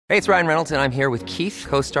Hey, it's Ryan Reynolds, and I'm here with Keith,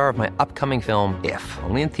 co-star of my upcoming film, If,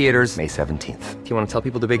 only in theaters May 17th. Do you want to tell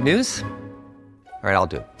people the big news? All right,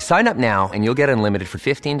 I'll do it. Sign up now and you'll get unlimited for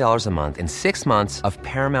 $15 a month and 6 months of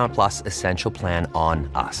Paramount Plus Essential Plan on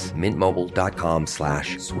us.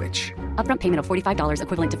 MintMobile.com/switch. Upfront payment of $45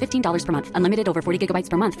 equivalent to $15 per month. Unlimited over 40 gigabytes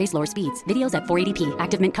per month. Face lower speeds. Videos at 480p.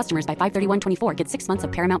 Active Mint customers by 531.24 get 6 months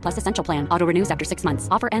of Paramount Plus Essential Plan. Auto renews after 6 months.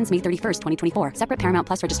 Offer ends May 31st, 2024. Separate Paramount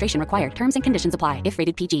Plus registration required. Terms and conditions apply if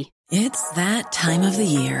rated PG. It's that time of the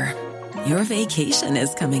year. Your vacation is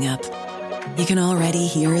coming up. You can already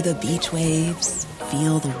hear the beach waves,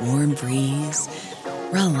 feel the warm breeze,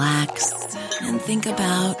 relax, and think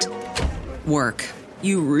about work.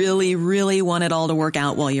 You really, really want it all to work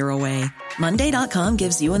out while you're away. Monday.com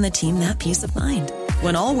gives you and the team that peace of mind.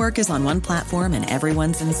 When all work is on one platform and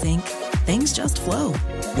everyone's in sync, things just flow.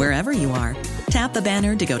 Wherever you are, tap the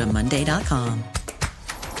banner to go to Monday.com.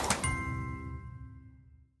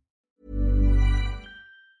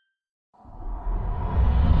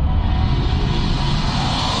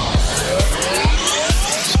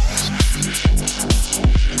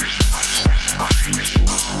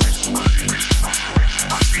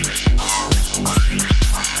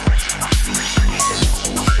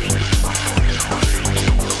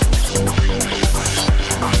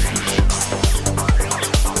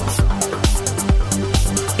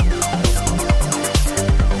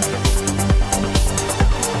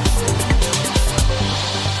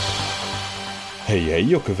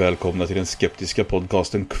 Hej och välkomna till den skeptiska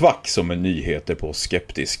podcasten Kvack som är nyheter på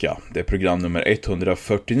Skeptiska. Det är program nummer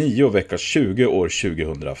 149 vecka 20 år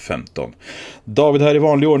 2015. David här i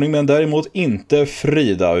vanlig ordning, men däremot inte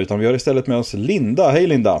Frida, utan vi har istället med oss Linda. Hej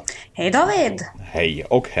Linda! Hej David! Hej,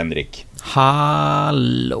 och Henrik.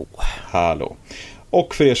 Hallå! Hallå.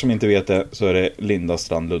 Och för er som inte vet det så är det Linda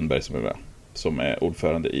Strand Lundberg som är med, som är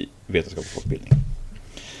ordförande i Vetenskap och folkbildning.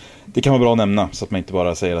 Det kan vara bra att nämna så att man inte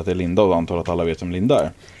bara säger att det är Linda och antar att alla vet vem Linda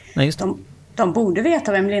är. Nej, just de borde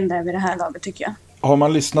veta vem Linda är vid det här laget, tycker jag. Har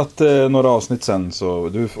man lyssnat några avsnitt sen, så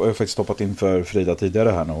du har ju faktiskt stoppat in för Frida tidigare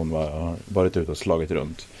här när hon har varit ute och slagit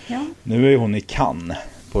runt. Ja. Nu är hon i Cannes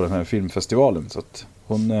på den här filmfestivalen, så att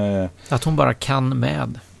hon... Att hon bara kan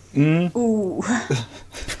med.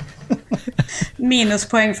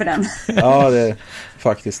 Minuspoäng för den. Ja, det är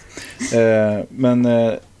faktiskt. Men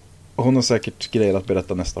hon har säkert grejer att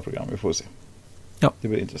berätta nästa program, vi får se. Ja. Det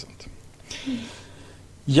blir intressant.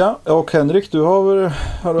 Ja, och Henrik, du har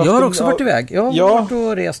jag har också varit iväg. Jag har varit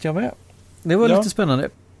och rest jag med. Det var lite spännande.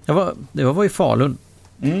 Det var i Falun.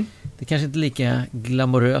 Det är kanske inte lika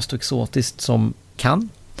glamoröst och exotiskt som Cannes.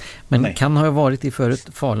 Men Cannes har jag varit i förut.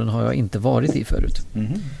 Falun har jag inte varit i förut.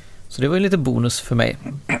 Så det var en lite bonus för mig.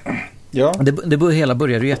 Ja. Det hela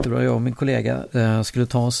började jättebra. Jag och min kollega skulle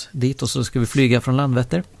ta oss dit och så skulle vi flyga från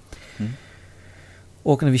Landvetter.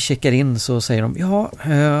 Och när vi checkar in så säger de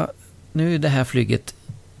nu är det här flyget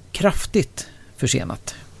kraftigt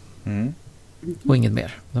försenat. Och inget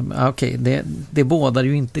mer. Okej, det bådar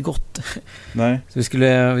ju inte gott. Nej. Så vi skulle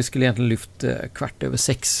egentligen lyft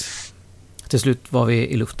 6:15. Till slut var vi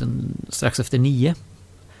i luften strax efter 9.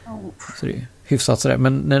 Så det är hyfsat sådär.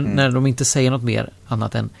 Men när de inte säger något mer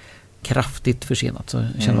annat än kraftigt försenat så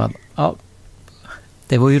känner man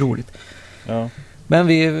det var ju roligt. Ja. Men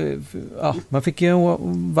man fick ju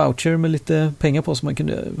en voucher med lite pengar på så man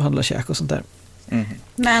kunde handla käk och sånt där.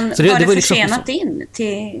 Men så det var försenat in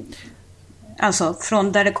till, alltså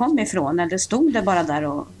från där det kom ifrån, eller stod det bara där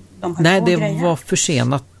och de höll på grejer? Det var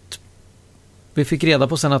försenat. Vi fick reda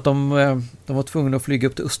på sen att de var tvungna att flyga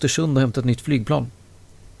upp till Östersund och hämta ett nytt flygplan.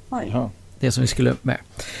 Oj. Det som vi skulle med.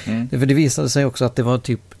 För det visade sig också att det var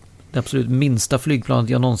typ det absolut minsta flygplanet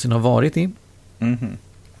jag någonsin har varit i.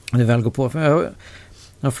 Det väl går på.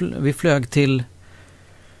 Vi flög till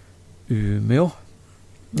Umeå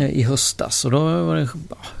i höstas och då var det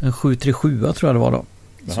en 737 tror jag det var då.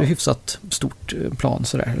 Så det är hyfsat stort plan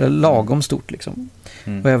sådär. Eller lagom stort liksom.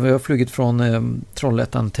 Och jag har flugit från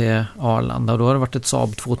Trollhättan till Arlanda och då har det varit ett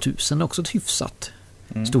Saab 2000, också ett hyfsat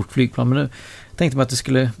stort flygplan. Men nu tänkte man att det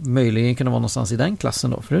skulle möjligen kunna vara någonstans i den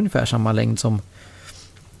klassen då. För det är ungefär samma längd som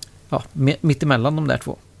mitt emellan de där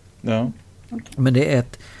två. Ja. Men det är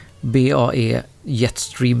ett BAE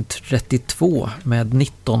Jetstream 32 med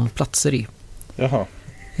 19 platser i. Jaha.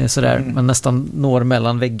 Sådär, men nästan når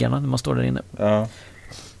mellan väggarna när man står där inne. Ja.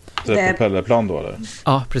 Det är propellerplan då, eller?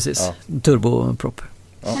 Ja, precis. Ja. Turboprop.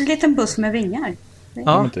 Ja. En liten buss med vingar.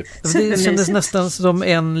 Ja, det kändes nästan som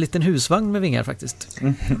en liten husvagn med vingar faktiskt.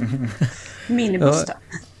 Minibuss då.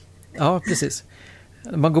 Ja, precis.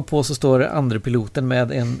 Man går på så står andra piloten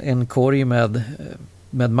med en korg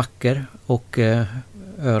med mackor och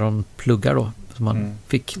öronpluggar då som man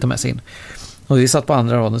fick ta med sig in. Och vi satt på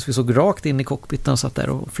andra raden så vi såg rakt in i cockpiten och satt där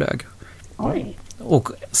och flög. Oj. Och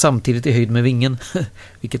samtidigt i höjd med vingen.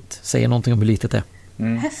 Vilket säger någonting om hur litet det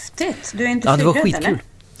är. Häftigt. Du är inte flygrädd, det var skitkul. Eller?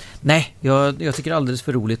 Nej, jag tycker alldeles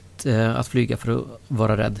för roligt att flyga för att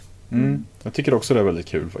vara rädd. Jag tycker också det är väldigt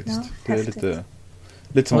kul faktiskt. Ja, det är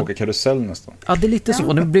lite som att åka karusell nästan. Ja, det är lite så.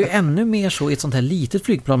 Och det blir ännu mer så i ett sånt här litet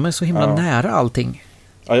flygplan men så himla nära allting.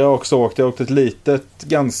 Ja, jag har också åkt. Jag åkte ett litet,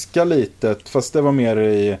 ganska litet, fast det var mer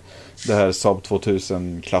i det här Saab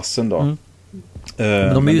 2000-klassen då.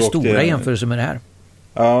 Men de är ju stora i jämförelse med det här.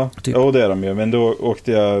 Ja, typ. Ja, det är de ju. Men då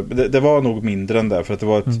åkte jag, det var nog mindre än det för att det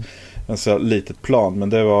var ett så litet plan. Men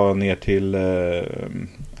det var ner till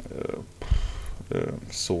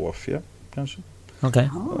Sofia kanske. Okej.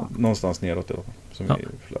 Någonstans neråt i alla fall, som vi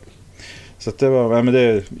flög. Så att det var, men det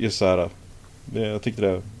är just så här, jag tyckte det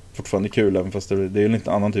är fortfarande kul även fast det är en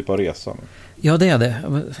lite annan typ av resa. Ja, det är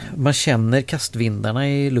det. Man känner kastvindarna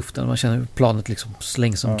i luften. Man känner planet liksom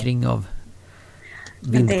slängs omkring av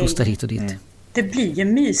vindpustar hit och dit. Det blir ju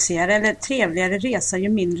mysigare eller trevligare resa ju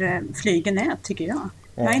mindre flygen är, tycker jag.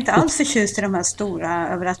 Jag är inte alls förtjust i de här stora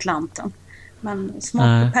över Atlanten. Men små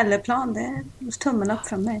propellerplan, det är tummen upp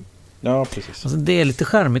från mig. Ja, precis. Alltså, det är lite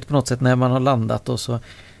charmigt på något sätt när man har landat och så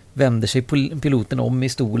vänder sig piloten om i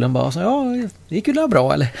stolen bara så, det gick ju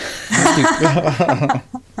bra eller?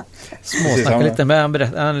 Småsnackar lite, men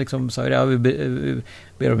han liksom sa vi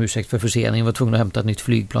ber om ursäkt för förseningen, var tvungen att hämta ett nytt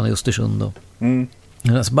flygplan i Östersund och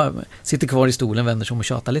alltså bara sitter kvar i stolen, vänder sig om och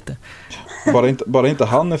tjatar lite. Bara inte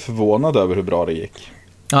han är förvånad över hur bra det gick.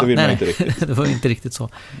 Det vill man inte riktigt. Det var inte riktigt så.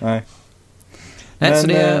 Nej. Men, så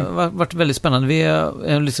det har varit väldigt spännande. Vi är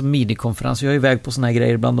en liksom mediekonferens. Jag är iväg på såna här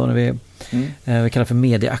grejer ibland då när vi kallar för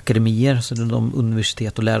medieakademier. Så det är de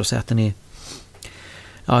universitet och lärosäten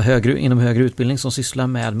inom högre utbildning som sysslar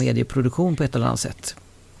med medieproduktion på ett eller annat sätt.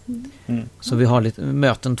 Så vi har lite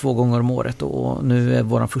möten 2 gånger om året och nu är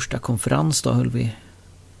vår första konferens då höll vi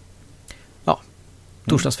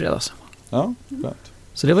torsdags, fredags. Ja, rätt.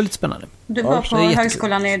 Så det var lite spännande. Du var på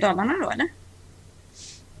högskolan i Dalarna då, eller?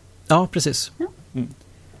 Ja, precis.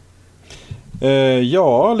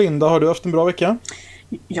 Ja, Linda, har du haft en bra vecka?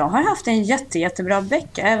 Jag har haft en jättebra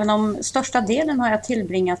vecka, även om största delen har jag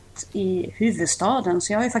tillbringat i huvudstaden.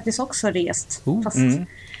 Så jag har ju faktiskt också rest, fast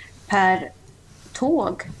per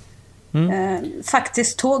tåg.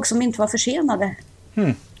 Faktiskt tåg som inte var försenade.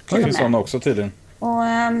 Det är sådana också tydligen. Och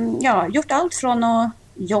gjort allt från att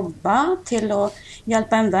jobba till att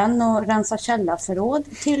hjälpa en vän och rensa källarförråd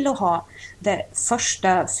till att ha det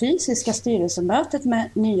första fysiska styrelsemötet med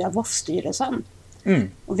nya VOF-styrelsen.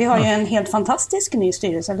 Och vi har ju en helt fantastisk ny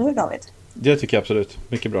styrelse, eller hur David? Det tycker jag absolut.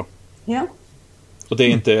 Mycket bra. Ja. Och det är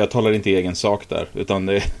inte, jag talar inte egen sak där, utan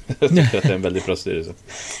jag tycker att det är en väldigt bra styrelse.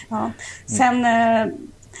 Ja. Sen,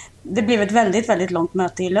 det blev ett väldigt långt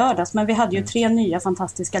möte i lördags, men vi hade ju 3 nya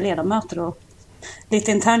fantastiska ledamöter och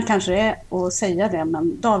lite internt kanske det är att säga det,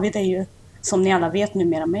 men David är ju, som ni alla vet,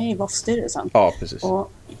 numera med i VOF-styrelsen. Ja, precis.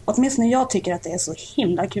 Och åtminstone jag tycker att det är så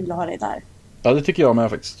himla kul att ha dig där. Ja, det tycker jag med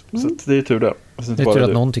faktiskt. Så det är tur det. Det är tur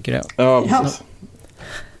att någon tycker det. Ja, precis.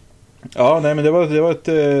 Ja, nej, men det var ett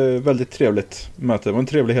väldigt trevligt möte. Det var en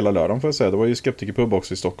trevlig hela lördagen, får jag säga. Det var ju Skeptikerpub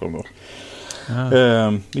också i Stockholm då.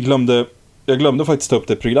 Jag glömde faktiskt ta upp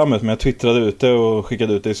det programmet, men jag twittrade ut det och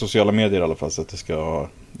skickade ut det i sociala medier i alla fall så att det ska ha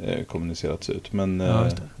kommunicerats ut. Men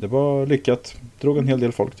det var lyckat. Drog en hel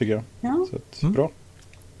del folk tycker jag. Ja. Så att, bra.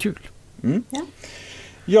 Kul.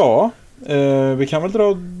 Ja, vi kan väl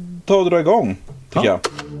dra igång tycker jag.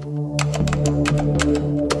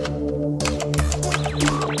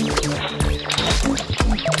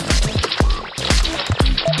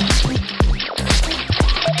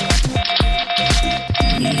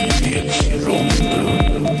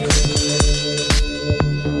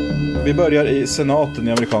 Vi börjar i senaten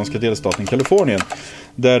i amerikanska delstaten Kalifornien,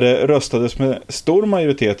 där det röstades med stor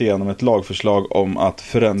majoritet igenom ett lagförslag om att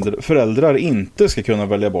föräldrar inte ska kunna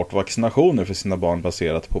välja bort vaccinationer för sina barn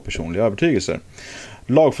baserat på personliga övertygelser.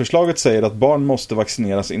 Lagförslaget säger att barn måste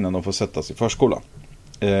vaccineras innan de får sättas i förskola.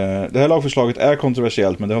 Det här lagförslaget är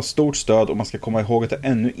kontroversiellt, men det har stort stöd och man ska komma ihåg att det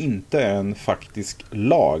ännu inte är en faktisk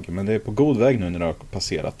lag, men det är på god väg nu när det har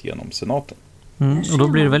passerat genom senaten. Och då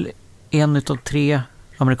blir det väl 1 av 3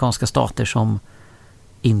 amerikanska stater som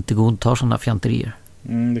inte godtar sådana fjanterier.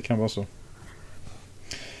 Det kan vara så.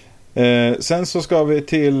 Sen så ska vi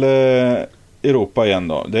till Europa igen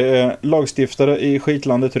då. Det är lagstiftare i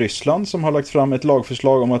skitlandet Ryssland som har lagt fram ett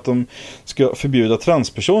lagförslag om att de ska förbjuda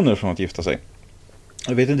transpersoner från att gifta sig.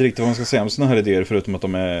 Jag vet inte riktigt vad man ska säga om sådana här idéer, förutom att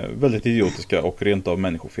de är väldigt idiotiska och rent av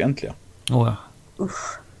människofientliga. Ja,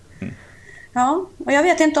 och jag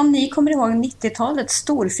vet inte om ni kommer ihåg 90-talets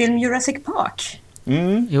storfilm Jurassic Park.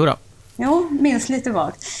 Jo då. Jo, minns lite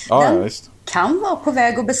vagt. Den kan vara på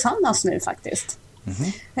väg att besannas nu faktiskt.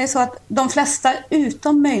 Mm-hmm. Det är så att de flesta,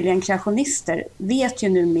 utom möjligen kreationister, vet ju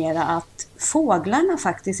numera att fåglarna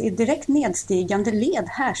faktiskt i direkt nedstigande led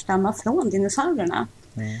härstammar från dinosaurierna.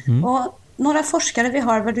 Mm. Och några forskare vid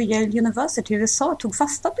Harvard och Yale University i USA tog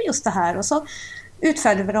fasta på just det här, och så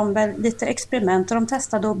utförde de väl lite experiment och de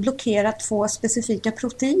testade att blockera 2 specifika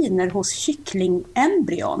proteiner hos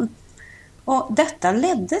kycklingembryon. Och detta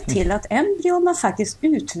ledde till att embryona faktiskt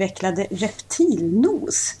utvecklade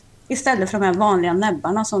reptilnos istället för de här vanliga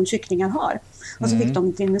näbbarna som kycklingar har. Och så fick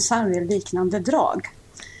de dinosaurieliknande drag.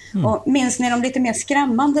 Och minns ni de lite mer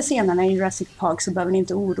skrämmande scenerna i Jurassic Park så behöver ni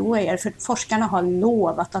inte oroa er, för forskarna har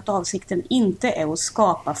lovat att avsikten inte är att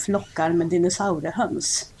skapa flockar med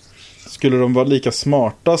dinosauriehöns. Skulle de vara lika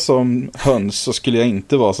smarta som höns så skulle jag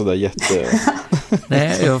inte vara så där jätte...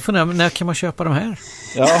 Nej, jag funderar, när kan man köpa de här?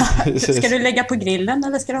 Ja, ska du lägga på grillen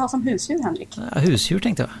eller ska du ha som husdjur, Henrik? Ja, husdjur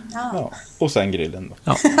tänkte jag. Ja, och sen grillen då.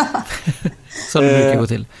 Ja. Så det brukar gå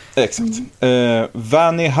till. Exakt.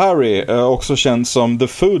 Vani Hari, också känd som The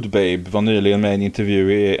Food Babe, var nyligen med i en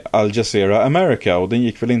intervju i Al Jazeera America, och den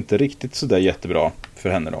gick väl inte riktigt så där jättebra för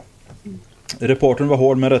henne då. Reportern var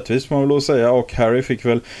hård men rättvis, får man väl säga, och Harry fick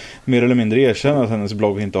väl mer eller mindre erkänna att hennes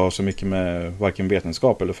blogg inte har så mycket med varken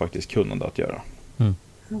vetenskap eller faktiskt kunnande att göra. Mm.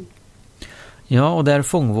 Ja, och där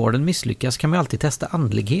fångvården misslyckas kan man alltid testa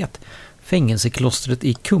andlighet. Fängelseklostret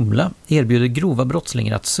i Kumla erbjuder grova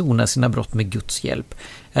brottslingar att sona sina brott med Guds hjälp.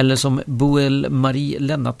 Eller som Boel Marie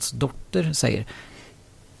Lennarts dotter säger: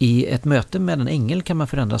 i ett möte med en ängel kan man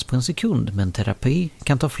förändras på en sekund, men terapi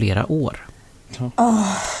kan ta flera år.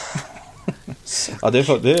 Ja,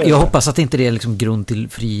 det jag hoppas att inte det är liksom grund till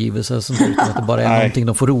frigivelse, utan att det bara är någonting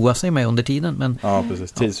de får roa sig med under tiden. Men, ja,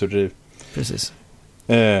 precis. Tidsfördriv. Precis.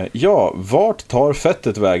 Vart tar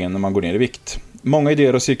fettet vägen när man går ner i vikt? Många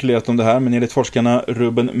idéer har cirkulerat om det här, men enligt forskarna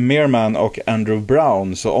Ruben Meerman och Andrew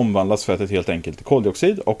Brown så omvandlas fettet helt enkelt till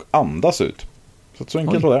koldioxid och andas ut. Så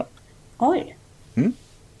enkelt var det. Oj.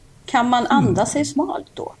 Kan man andas sig smalt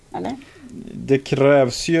då, eller? Det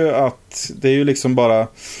krävs ju att det är ju liksom bara...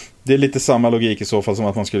 Det är lite samma logik i så fall som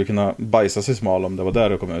att man skulle kunna bajsa sig smal om det var där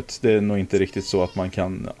det kom ut. Det är nog inte riktigt så att man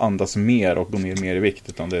kan andas mer och gå ner mer i vikt,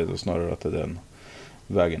 utan det är snarare att det är den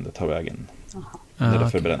vägen det tar vägen. När det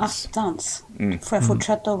förbränns. Attans. Får jag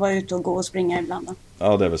fortsätta att vara ute och gå och springa ibland då?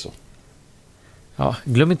 Ja, det är väl så. Ja,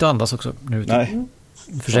 glöm inte att andas också. Nu nej.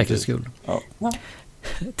 För säkerhets skull. Ja.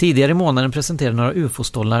 Tidigare i månaden presenterade några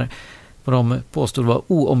UFO-stollar vad de påstod var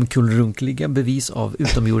oomkullrunkliga bevis av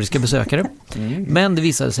utomjordiska besökare. Men det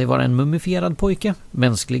visade sig vara en mumifierad pojke,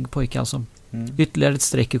 mänsklig pojke alltså. Ytterligare ett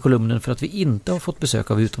streck i kolumnen för att vi inte har fått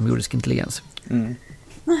besök av utomjordisk intelligens.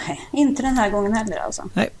 Nej, inte den här gången heller alltså.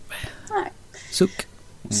 Nej. Suck.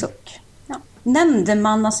 Ja.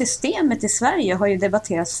 Nämndemannasystemet i Sverige har ju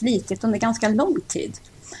debatterats flitigt under ganska lång tid.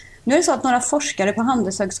 Nu är det så att några forskare på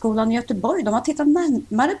Handelshögskolan i Göteborg, de har tittat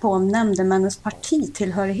närmare på om nämndemännens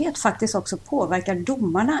partitillhörighet faktiskt också påverkar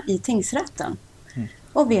domarna i tingsrätten.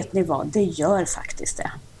 Och vet ni vad? Det gör faktiskt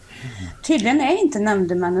det. Tydligen är inte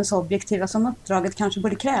nämndemännen så objektiva som uppdraget kanske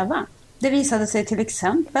borde kräva. Det visade sig till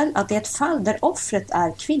exempel att i ett fall där offret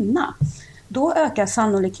är kvinna, då ökar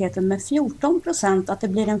sannolikheten med 14% att det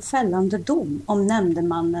blir en fällande dom om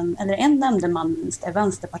nämndemannen eller en nämndeman är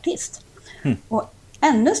vänsterpartist. Och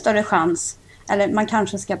ännu större chans, eller man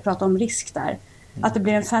kanske ska prata om risk där, att det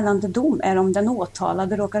blir en fällande dom är om den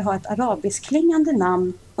åtalade råkar ha ett arabiskklingande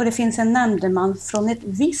namn och det finns en nämndeman från ett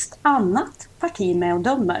visst annat parti med och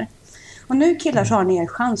dömer. Och nu killar så har ni er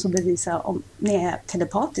chans att bevisa om ni är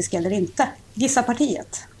telepatiska eller inte. Gissa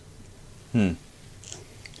partiet.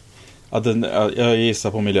 Ja, jag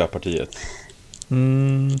gissar på Miljöpartiet.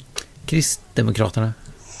 Kristdemokraterna.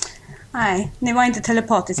 Nej, ni var inte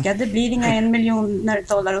telepatiska. Det blir inga $1 miljon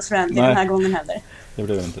hos Randy den här gången heller. Det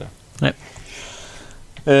blev inte det. Nej.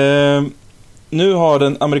 Nu har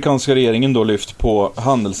den amerikanska regeringen då lyft på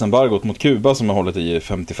handelsembargot mot Kuba som har hållit i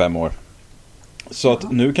 55 år. Så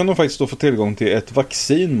att nu kan de faktiskt då få tillgång till ett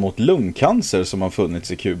vaccin mot lungcancer som har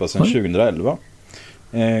funnits i Kuba sedan 2011.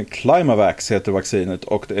 Climavax heter vaccinet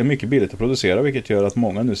och det är mycket billigt att producera, vilket gör att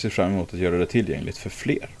många nu ser fram emot att göra det tillgängligt för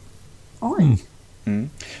fler. Oj.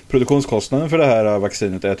 Produktionskostnaden för det här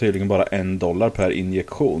vaccinet är tydligen bara $1 per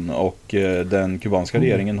injektion och den kubanska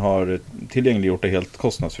regeringen har tillgängliggjort det helt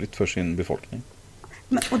kostnadsfritt för sin befolkning.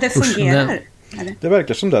 Och det fungerar? Det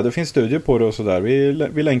verkar som det. Det finns studier på det och sådär.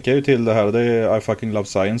 Vi länkar ju till det här. Det är I Fucking Love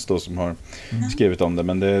Science då som har skrivit om det.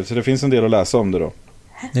 Men så det finns en del att läsa om det då.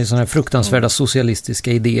 Det är sådana här fruktansvärda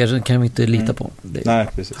socialistiska idéer som kan vi inte lita på. Nej,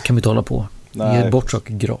 precis. Kan vi inte hålla på. Ge bort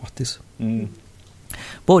saker gratis.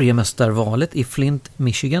 Borgmästarvalet i Flint,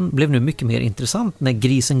 Michigan blev nu mycket mer intressant när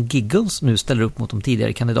grisen Giggles nu ställer upp mot de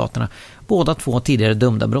tidigare kandidaterna. Båda två tidigare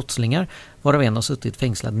dömda brottslingar, varav en har suttit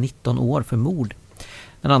fängslad 19 år för mord.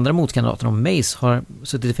 Den andra motkandidaten om Mace har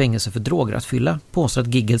suttit i fängelse för drograttfylla, påstår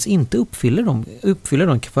att Giggles inte uppfyller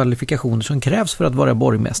de kvalifikationer som krävs för att vara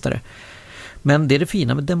borgmästare. Men det är det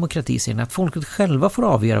fina med demokratiserien, att folket själva får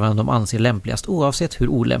avgöra vem de anser lämpligast oavsett hur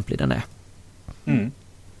olämplig den är.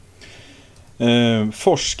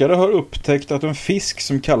 Forskare har upptäckt att en fisk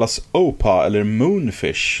som kallas Opa eller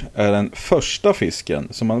Moonfish är den första fisken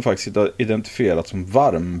som man faktiskt har identifierat som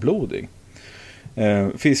varmblodig.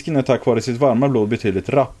 Fisken är tack vare sitt varma blod betydligt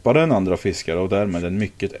rappare än andra fiskar och därmed en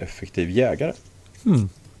mycket effektiv jägare. Så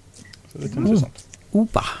det är lite intressant.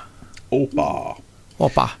 Opa.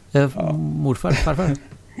 Morfar, farfar.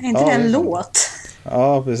 Är inte det en låt?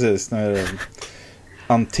 Ja, precis. Det är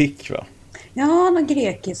antik, va? Ja, något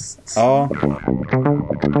grekiskt. Ja.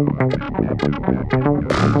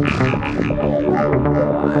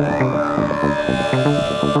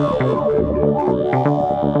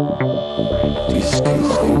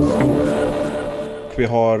 Vi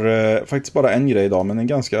har faktiskt bara en grej idag, men en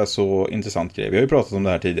ganska så intressant grej. Vi har ju pratat om det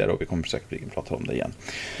här tidigare och vi kommer säkert prata om det igen.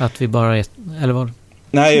 Att vi bara är, eller vad?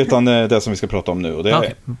 Nej, utan det som vi ska prata om nu. Och det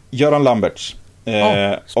är Göran Lambertz.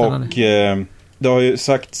 Och det har ju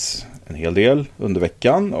sagts en hel del under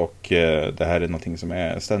veckan och det här är någonting som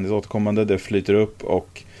är ständigt återkommande. Det flyter upp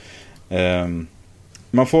och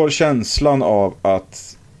man får känslan av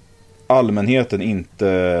att allmänheten inte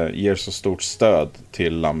ger så stort stöd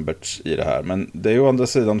till Lambertz i det här. Men det är ju å andra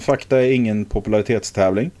sidan, fakta är ingen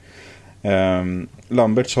popularitetstävling.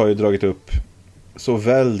 Lambertz har ju dragit upp så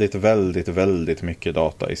väldigt mycket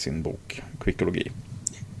data i sin bok Quickologi.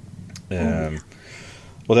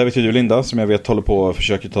 Och det vet ju du, Linda, som jag vet håller på och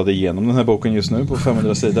försöker ta dig igenom den här boken just nu på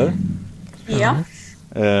 500 sidor. Ja.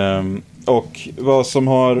 Och vad som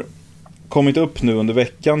har kommit upp nu under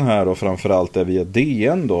veckan här och framförallt är via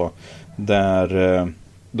DN då, där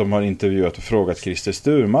de har intervjuat och frågat Christer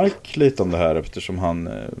Sturmark lite om det här eftersom han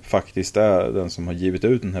faktiskt är den som har givit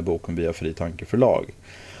ut den här boken via Fri Tanke förlag.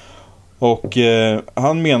 Och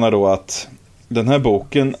han menar då att den här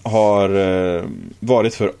boken har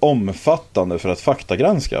varit för omfattande för att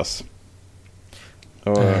faktagranskas.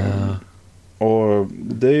 Och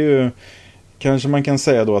det är ju kanske man kan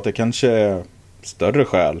säga då att det kanske är större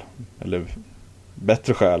skäl eller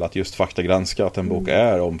bättre skäl att just faktagranska att en bok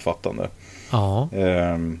är omfattande. Ja.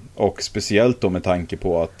 Och speciellt då med tanke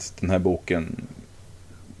på att den här boken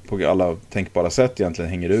på alla tänkbara sätt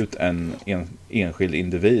egentligen hänger ut en enskild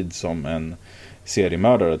individ som en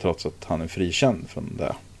seriemördare trots att han är frikänd från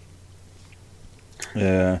det.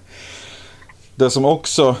 Det som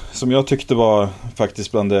också, som jag tyckte var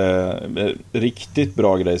faktiskt bland det riktigt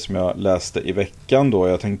bra grej som jag läste i veckan då,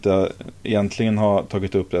 jag tänkte egentligen ha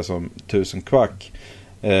tagit upp det som 1000 kvack,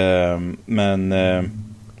 men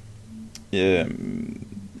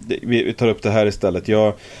vi tar upp det här istället.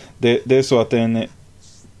 Det är så att det är en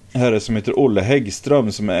herre som heter Olle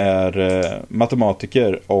Häggström som är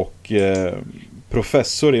matematiker och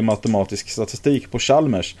professor i matematisk statistik på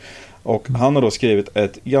Chalmers. Och han har då skrivit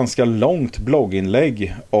ett ganska långt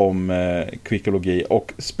blogginlägg om Quickologi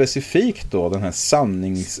och specifikt då den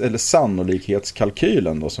här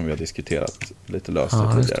sannolikhetskalkylen då som vi har diskuterat lite löst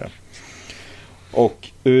tidigare. Och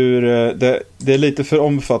det är lite för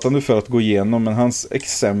omfattande för att gå igenom, men hans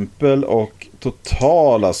exempel och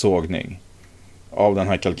totala sågning av den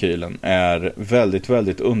här kalkylen är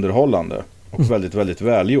väldigt underhållande och väldigt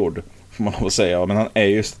välgjord, får man lov att säga. Men han är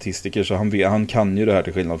ju statistiker så han kan ju det här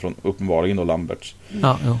till skillnad från uppenbarligen då Lambertz.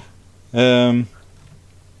 Ja.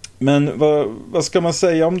 Men vad ska man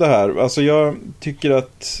säga om det här? Alltså jag tycker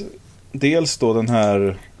att dels då den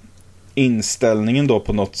här inställningen då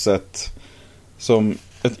på något sätt som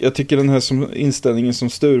jag tycker den här inställningen som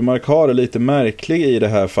Sturmark har är lite märklig i det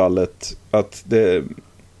här fallet, att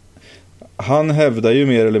han hävdar ju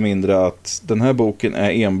mer eller mindre att den här boken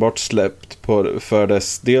är enbart släppt för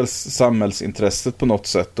dess dels samhällsintresset på något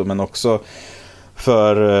sätt då, men också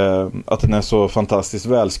för att den är så fantastiskt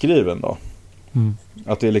välskriven då.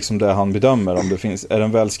 Att det är liksom det han bedömer, om är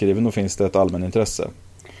den välskriven och finns det ett allmänintresse.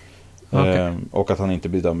 Okay. Och att han inte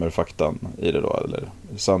bedömer faktan i det då, eller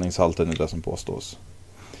sanningshalten i det som påstås.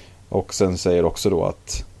 Och sen säger också då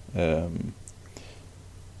att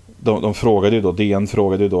de frågade ju då, DN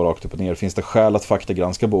frågade ju då rakt upp och ner, finns det skäl att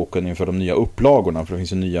faktagranska boken inför de nya upplagorna? För det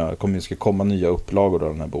finns ju ska komma nya upplagor av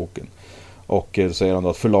den här boken. Och då säger han då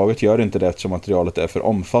att förlaget gör inte det eftersom materialet är för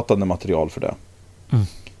omfattande material för det.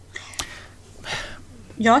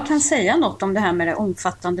 Jag kan säga något om det här med det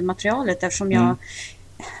omfattande materialet eftersom jag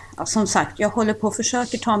som sagt, jag håller på och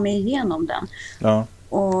försöker ta mig igenom den. Ja.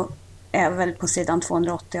 Och är väl på sidan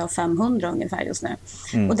 280 av 500 ungefär just nu.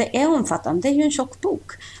 Och det är omfattande, det är ju en tjock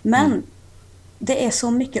bok. Men det är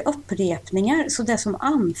så mycket upprepningar, så det som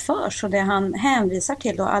anförs och det han hänvisar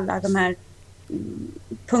till och alla de här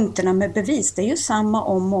punkterna med bevis, det är ju samma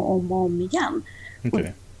om och om igen. Okay. Och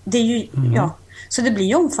det är ju, så det blir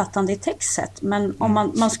ju omfattande i textsätt, men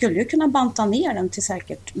om man skulle ju kunna banta ner den till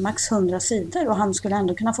säkert max 100 sidor och han skulle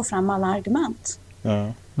ändå kunna få fram alla argument.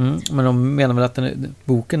 Ja. Men de menar väl att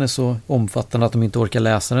boken är så omfattande att de inte orkar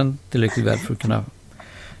läsa den tillräckligt väl för att kunna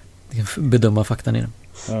bedöma faktan i den.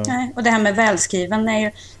 Ja. Nej, och det här med välskriven är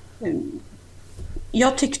ju...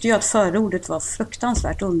 Jag tyckte ju att förordet var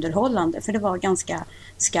fruktansvärt underhållande, för det var ganska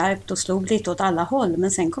skarpt och slog lite åt alla håll.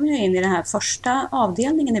 Men sen kom jag in i den här första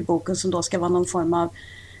avdelningen i boken som då ska vara någon form av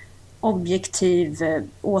objektiv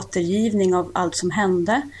återgivning av allt som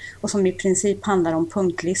hände och som i princip handlar om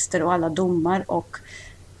punktlister och alla domar och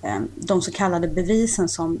de så kallade bevisen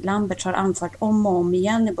som Lambertz har anfört om och om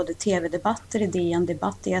igen i både tv-debatter, i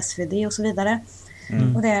DN-debatt, i SvD och så vidare.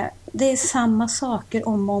 Och det är samma saker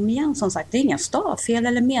om och om igen, som sagt. Det är inga stavfel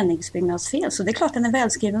eller meningsbyggnadsfel, så det är klart den är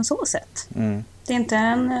välskriven så sett. Det är inte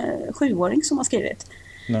en 7-åring som har skrivit.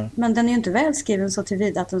 Nej. Men den är ju inte välskriven så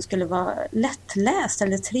tillvida att den skulle vara lättläst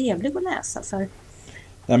eller trevlig att läsa för.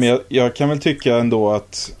 Nej, men jag kan väl tycka ändå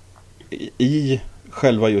att i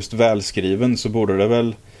själva just välskriven så borde det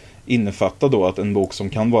väl innefatta då att en bok som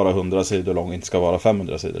kan vara 100 sidor lång inte ska vara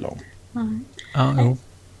 500 sidor lång.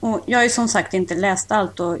 Och jag har ju som sagt inte läst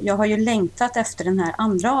allt, och jag har ju längtat efter den här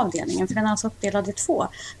andra avdelningen, för den är alltså uppdelad i 2.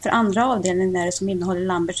 För andra avdelningen är det som innehåller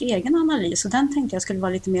Lamberts egen analys, och den tänkte jag skulle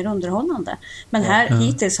vara lite mer underhållande. Men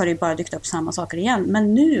hittills har det bara dykt upp samma saker igen.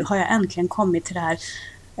 Men nu har jag äntligen kommit till det här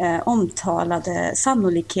omtalade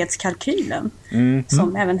sannolikhetskalkylen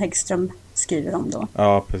som även Häggström skriver om då.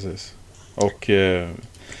 Ja, precis. Och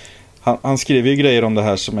han skriver ju grejer om det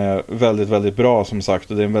här som är väldigt, väldigt bra, som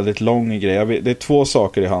sagt, och det är en väldigt lång grej. Det är 2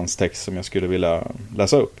 saker i hans text som jag skulle vilja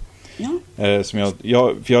läsa upp. Ja. Som jag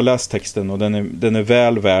har läst texten och den är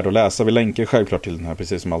väl värd att läsa. Vi länkar självklart till den här,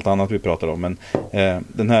 precis som allt annat vi pratar om. Men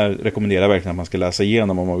den här rekommenderar jag verkligen att man ska läsa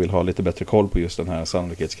igenom om man vill ha lite bättre koll på just den här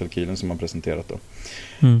sannolikhetskalkylen som han presenterat då.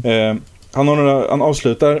 Han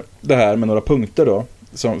avslutar det här med några punkter då,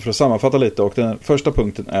 för att sammanfatta lite. Och den första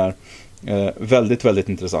punkten är väldigt, väldigt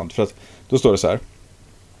intressant, för att då står det så här: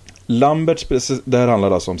 Lambertz, det här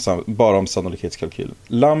handlar alltså bara om sannolikhetskalkylen.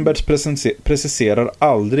 Lambertz preciserar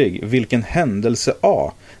aldrig vilken händelse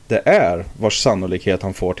A det är vars sannolikhet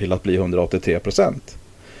han får till att bli 183%.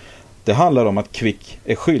 Det handlar om att Quick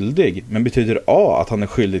är skyldig, men betyder A att han är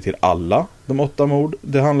skyldig till alla de 8 mord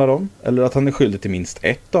det handlar om, eller att han är skyldig till minst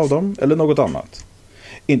ett av dem, eller något annat?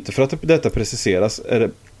 Inte för att detta preciseras,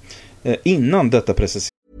 innan detta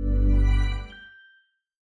preciseras.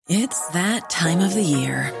 It's that time of the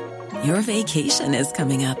year. Your vacation is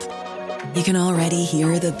coming up. You can already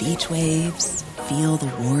hear the beach waves, feel the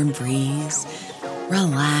warm breeze,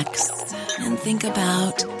 relax, and think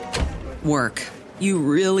about work. You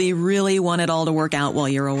really, really want it all to work out while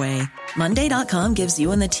you're away. Monday.com gives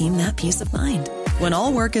you and the team that peace of mind. When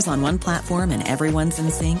all work is on one platform and everyone's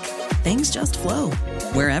in sync, things just flow.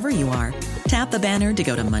 Wherever you are, tap the banner to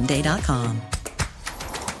go to Monday.com.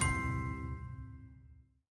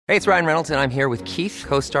 Hey, it's Ryan Reynolds, and I'm here with Keith,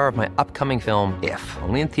 co-star of my upcoming film, If,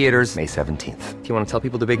 only in theaters May 17th. Do you want to tell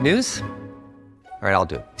people the big news? All right, I'll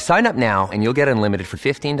do it. Sign up now and you'll get unlimited for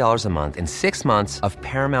 $15 a month and 6 months of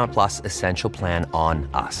Paramount Plus Essential Plan on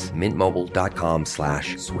us.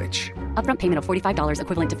 MintMobile.com/switch. Upfront payment of $45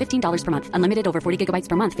 equivalent to $15 per month. Unlimited over 40 gigabytes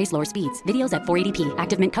per month. Face lower speeds. Videos at 480p.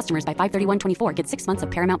 Active Mint customers by 531.24 get 6 months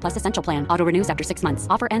of Paramount Plus Essential Plan. Auto renews after 6 months.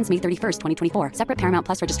 Offer ends May 31st, 2024. Separate Paramount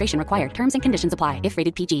Plus registration required. Terms and conditions apply if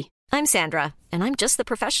rated PG. I'm Sandra, and I'm just the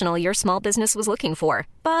professional your small business was looking for.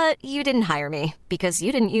 But you didn't hire me because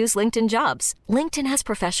you didn't use LinkedIn Jobs. LinkedIn has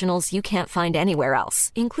professionals you can't find anywhere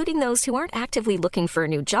else, including those who aren't actively looking for a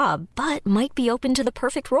new job, but might be open to the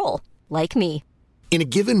perfect role, like me. In a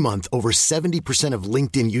given month, over 70% of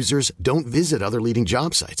LinkedIn users don't visit other leading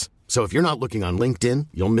job sites. So if you're not looking on LinkedIn,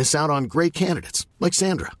 you'll miss out on great candidates like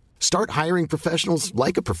Sandra. Start hiring professionals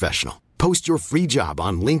like a professional. Post your free job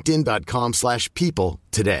on linkedin.com/people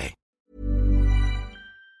today.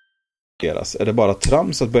 Är det bara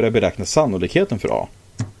trams att börja beräkna sannolikheten för A?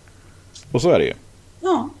 Och så är det ju.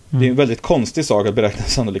 Ja. Det är en väldigt konstig sak att beräkna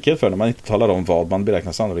sannolikhet för när man inte talar om vad man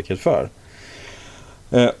beräknar sannolikhet för.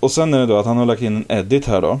 Och sen är det då att han har lagt in en edit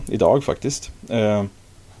här då, idag faktiskt.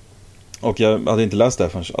 Och jag hade inte läst det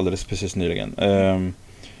här förrän alldeles precis nyligen.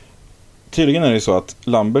 Tydligen är det så att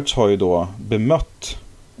Lambertz har ju då bemött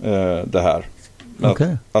det här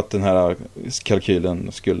att den här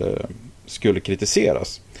kalkylen skulle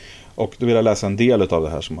kritiseras. Och då vill jag läsa en del av det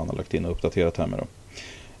här som han har lagt in och uppdaterat här med då.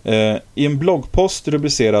 I en bloggpost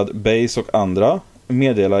rubricerad Bayes och andra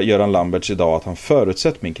meddelar Göran Lambertz idag att han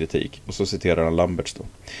förutsett min kritik. Och så citerar han Lambertz då.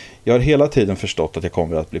 Jag har hela tiden förstått att jag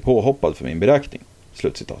kommer att bli påhoppad för min beräkning.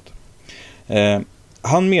 Slutcitat.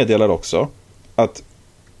 Han meddelar också att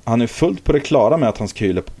han är fullt på det klara med att hans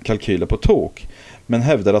kalkyler på tok, men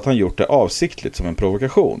hävdar att han gjort det avsiktligt som en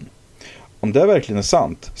provokation. Om det verkligen är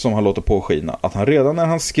sant, som han låter påskina, att han redan när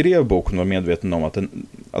han skrev boken var medveten om att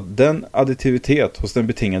den additivitet hos den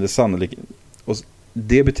betingade sannolikheten hos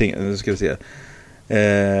det betingade, ska vi se,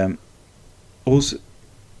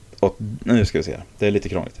 nu ska vi se, det är lite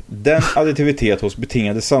krångligt. Den additivitet hos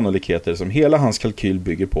betingade sannolikheter som hela hans kalkyl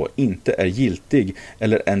bygger på inte är giltig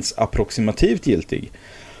eller ens approximativt giltig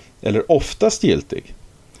eller oftast giltig,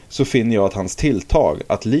 så finner jag att hans tilltag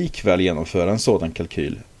att likväl genomföra en sådan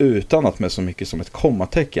kalkyl utan att med så mycket som ett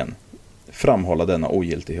kommatecken framhålla denna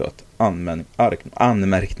ogiltighet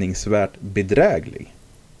anmärkningsvärt bedräglig.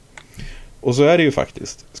 Och så är det ju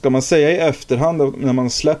faktiskt. Ska man säga i efterhand när man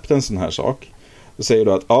släppt en sån här sak, så säger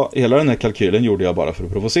du att hela den här kalkylen gjorde jag bara för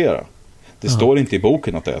att provocera. Det står inte i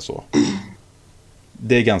boken att det är så.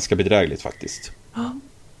 Det är ganska bedrägligt faktiskt.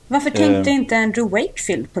 Varför tänkte inte Andrew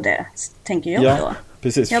Wakefield på det, tänker jag då?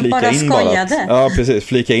 Precis, jag bara skojade. Precis,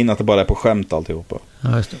 flika in att det bara är på skämt alltihopa.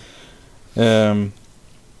 Ja, just det.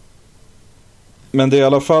 Men det är i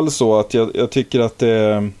alla fall så att jag tycker att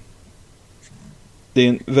det är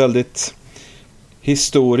en väldigt...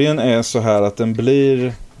 Historien är så här att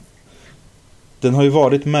den har ju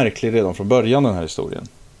varit märklig redan från början, den här historien.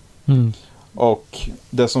 Och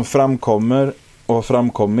det som framkommer och har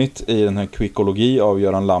framkommit i den här quicologi av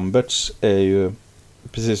Göran Lambertz är ju,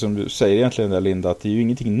 precis som du säger egentligen där, Linda, att det är ju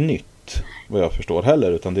ingenting nytt vad jag förstår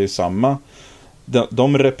heller, utan det är samma.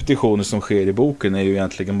 De repetitioner som sker i boken är ju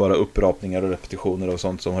egentligen bara upprapningar och repetitioner av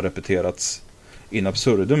sånt som har repeterats in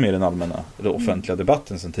absurdum i den allmänna, den offentliga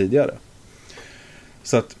debatten sedan tidigare.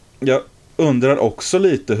 Så att jag undrar också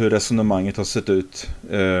lite hur resonemanget har sett ut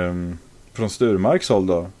från Sturmarks håll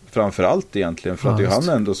då, framförallt egentligen, för att det är han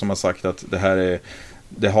ändå som har sagt att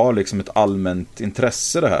det har liksom ett allmänt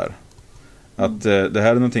intresse det här. Att det här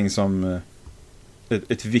är någonting som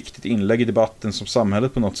ett viktigt inlägg i debatten som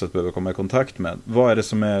samhället på något sätt behöver komma i kontakt med. Vad är det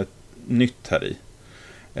som är nytt här i?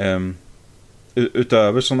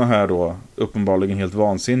 Utöver sådana här då uppenbarligen helt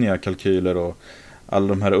vansinniga kalkyler och alla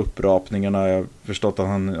de här upprapningarna. Jag har förstått att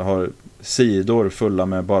han har sidor fulla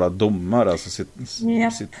med bara domar, alltså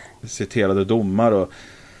citerade domar. Och,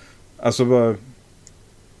 alltså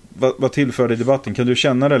vad tillför det i debatten? Kan du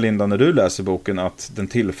känna det, Linda, när du läser boken, att den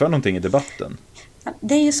tillför någonting i debatten?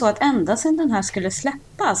 Det är ju så att ända sedan den här skulle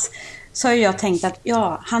släppas så har jag tänkt att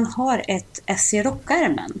han har ett ess i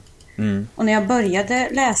rockärmen. Och när jag började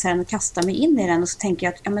läsa den och kasta mig in i den, och så tänker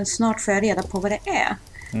jag att men snart får jag reda på vad det är.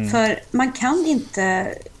 För man kan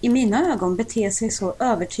inte i mina ögon bete sig så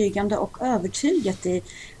övertygande och övertygat i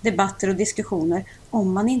debatter och diskussioner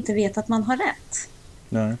om man inte vet att man har rätt.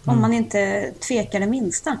 Om man inte tvekar det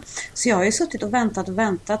minsta. Så jag har ju suttit och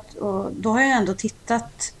väntat, och då har jag ändå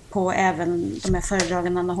tittat på även de här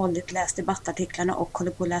föredragen han har hållit, läst debattartiklarna och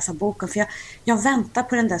håller på att läsa boken. För jag väntar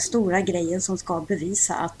på den där stora grejen som ska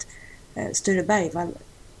bevisa att Sture Bergvall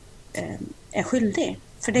är skyldig.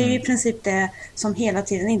 För det är ju i princip det som hela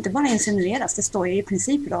tiden inte bara insinueras, det står ju i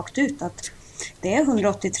princip rakt ut att det är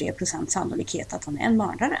 183% sannolikhet att han är en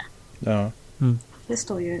mördare. Det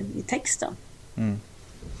står ju i texten.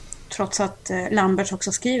 Trots att Lambertz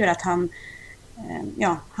också skriver att han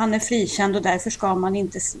är frikänd och därför ska man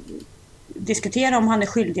inte diskutera om han är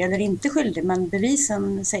skyldig eller inte skyldig, men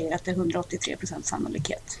bevisen säger att det är 183%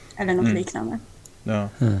 sannolikhet eller något liknande.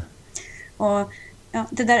 Och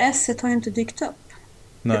det där esset har ju inte dykt upp.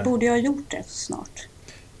 Nej. Det borde jag ha gjort det snart.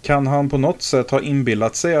 Kan han på något sätt ha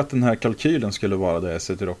inbillat sig att den här kalkylen skulle vara det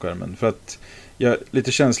esset i rockärmen? För att jag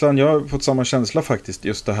har fått samma känsla faktiskt,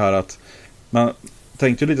 just det här att man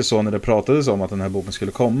tänkte lite så när det pratades om att den här boken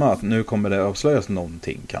skulle komma, att nu kommer det avslöjas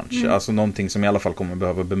någonting kanske. Alltså någonting som i alla fall kommer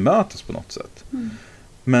behöva bemötas på något sätt.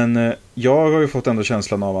 Men jag har ju fått ändå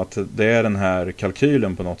känslan av att det är den här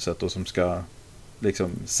kalkylen på något sätt då, som ska liksom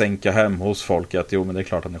sänka hem hos folk att men det är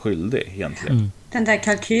klart att han är skyldig egentligen. Den där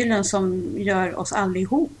kalkylen som gör oss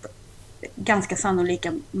allihop ganska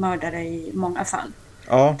sannolika mördare i många fall.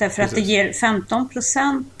 Ja, därför att det ger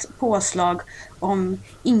 15% påslag om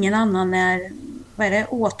ingen annan är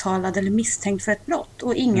åtalad eller misstänkt för ett brott.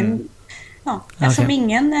 Och ingen, eftersom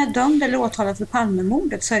ingen är dömd eller åtalad för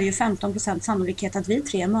Palmemordet, så är det ju 15% sannolikhet att vi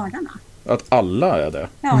 3 är mördarna. Att alla är det.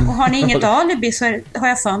 Ja, och har ni inget alibi så har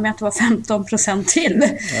jag för mig att det var 15% till.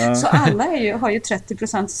 Ja. Så alla har ju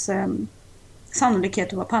 30% sannolikhet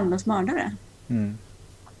att vara Palmes mördare. Mm.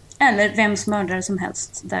 Eller vems mördare som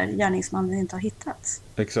helst där gärningsmannen inte har hittats.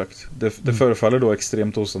 Exakt. Det förefaller då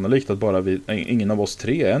extremt osannolikt att bara ingen av oss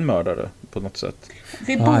tre är en mördare på något sätt.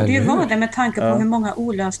 Vi borde ju vara det med tanke på hur många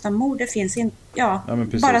olösta mord det finns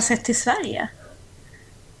bara sett till Sverige.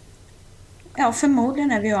 Ja,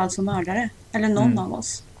 förmodligen är vi ju alltså mördare. Eller någon av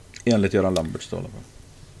oss. Enligt Göran Lamberts då.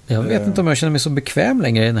 Jag vet inte om jag känner mig så bekväm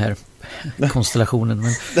längre i den här konstellationen.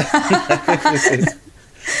 Men...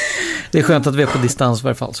 Det är skönt att vi är på distans i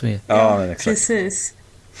varje fall. Så vi... Ja, exakt. Precis.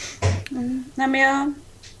 Nej, men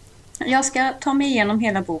jag ska ta mig igenom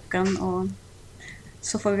hela boken och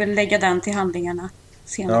så får vi väl lägga den till handlingarna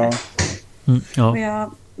senare.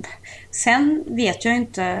 Ja. Sen vet jag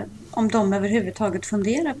inte om de överhuvudtaget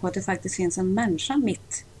funderar på att det faktiskt finns en människa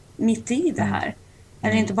mitt i det här.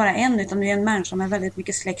 Eller inte bara en, utan det är en människa med väldigt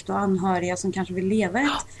mycket släkt och anhöriga som kanske vill leva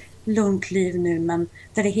ett lugnt liv nu, men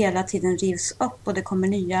där det hela tiden rivs upp och det kommer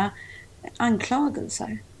nya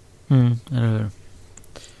anklagelser. Eller hur?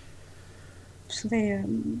 Så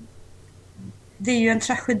det är ju en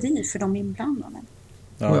tragedi för de inblandade.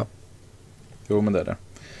 Ja. Jo, men det är det.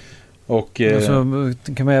 Och så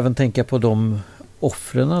kan man även tänka på de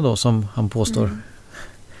offren då som han påstår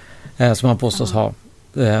ha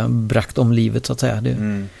brakt om livet så att säga.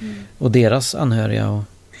 Och deras anhöriga.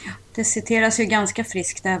 Det citeras ju ganska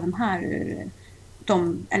friskt även här ur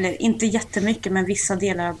eller inte jättemycket, men vissa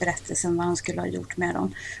delar av berättelsen vad han skulle ha gjort med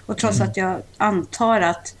dem. Och trots att jag antar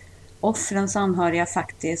att offrens anhöriga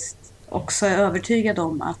faktiskt också är övertygade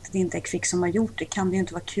om att det inte är Kvick som har gjort det, kan det ju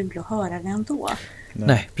inte vara kul att höra det ändå.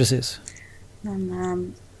 Nej, precis.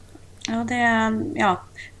 Men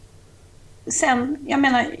sen, jag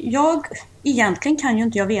menar, egentligen kan ju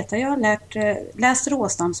inte jag veta. Jag har läst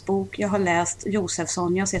Råstams bok, jag har läst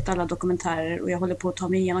Josefsson, jag har sett alla dokumentärer och jag håller på att ta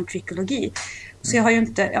mig igenom kvickologi. Så jag har ju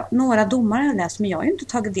inte, några domar har jag läst, men jag har ju inte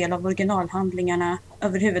tagit del av originalhandlingarna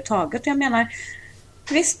överhuvudtaget. Jag menar,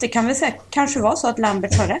 visst, det kan väl kanske vara så att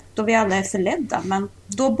Lambert har rätt och vi alla är förledda, men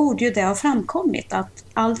då borde ju det ha framkommit att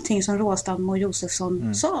allting som Råstam och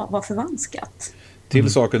Josefsson sa var förvanskat. Till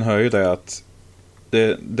saken hör ju det att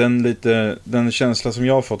den känsla som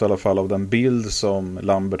jag har fått i alla fall av den bild som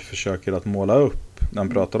Lambert försöker att måla upp när han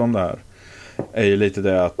pratar om det här är ju lite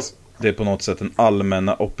det att det är på något sätt den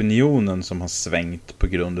allmänna opinionen som har svängt på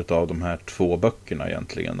grund av de här två böckerna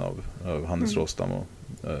egentligen av Hannes Råstam och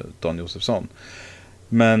Dan Josefsson.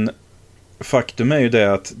 Men faktum är ju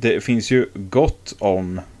det att det finns ju gott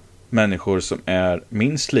om människor som är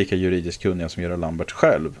minst lika juridiskt kunniga som Göran Lambert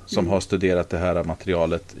själv, som har studerat det här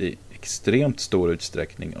materialet i extremt stor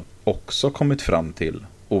utsträckning och också kommit fram till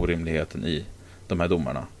orimligheten i de här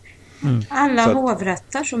domarna. Alla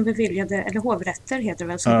hovrätter som beviljade, eller hovrätter heter det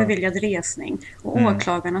väl, som beviljade resning och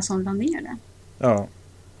åklagarna som la ner det. Ja.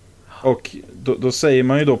 Och då säger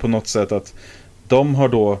man ju då på något sätt att de har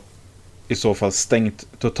då i så fall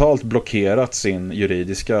totalt blockerat sin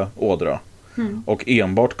juridiska ådra och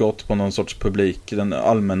enbart gått på någon sorts publik, den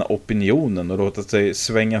allmänna opinionen, och låtit sig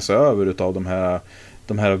svängas över utav de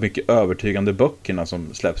här mycket övertygande böckerna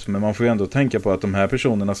som släpps. Men man får ju ändå tänka på att de här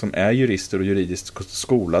personerna som är jurister och juridiskt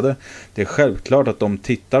skolade, det är självklart att de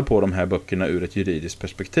tittar på de här böckerna ur ett juridiskt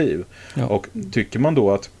perspektiv. Ja. Och tycker man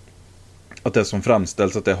då att det som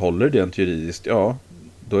framställs att det håller rent juridiskt, ja,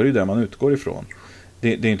 då är det ju det man utgår ifrån.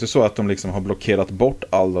 Det är inte så att de liksom har blockerat bort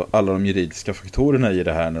alla de juridiska faktorerna i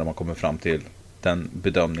det här när de har kommit fram till den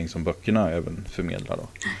bedömning som böckerna även förmedlar då.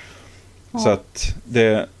 Ja. Så att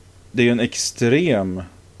det är ju en extrem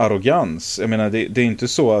arrogans. Jag menar, det är inte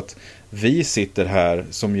så att vi sitter här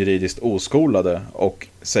som juridiskt oskolade och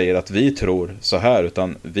säger att vi tror så här,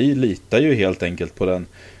 utan vi litar ju helt enkelt på den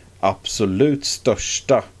absolut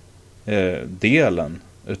största delen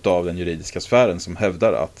utav den juridiska sfären som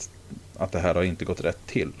hävdar att det här har inte gått rätt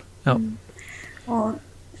till. Ja.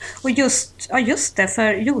 Och just det,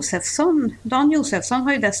 för Dan Josefsson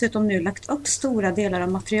har ju dessutom nu lagt upp stora delar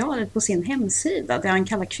av materialet på sin hemsida, det han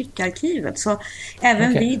kallar Kvickarkivet. Så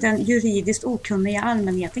även vi, den juridiskt okunniga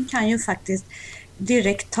allmänheten, kan ju faktiskt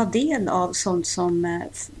direkt ta del av sånt som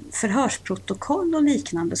förhörsprotokoll och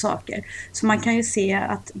liknande saker. Så man kan ju se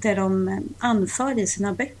att det de anför i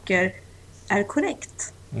sina böcker är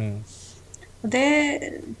korrekt. Och det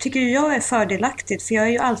tycker jag är fördelaktigt, för jag är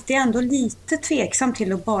ju alltid ändå lite tveksam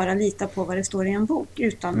till att bara lita på vad det står i en bok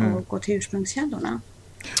utan att gå till ursprungskällorna.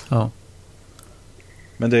 Ja.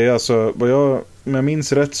 Men det är alltså, om jag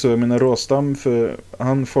minns rätt så, Råstam, för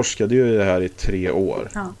han forskade ju i det här i 3 år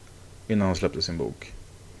innan han släppte sin bok.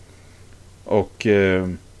 Och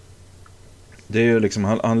Det är ju liksom,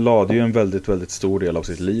 han lade ju en väldigt, väldigt stor del av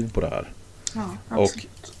sitt liv på det här. Ja, absolut.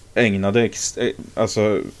 Och ägnade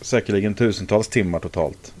alltså säkerligen tusentals timmar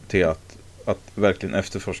totalt till att verkligen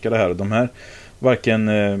efterforska det här. Och de här, varken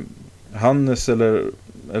Hannes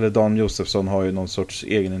eller Dan Josefsson har ju någon sorts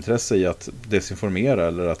egenintresse i att desinformera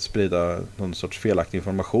eller att sprida någon sorts felaktig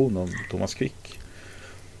information om Thomas Quick.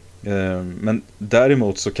 Men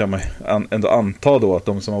däremot så kan man ändå anta då att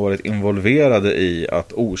de som har varit involverade i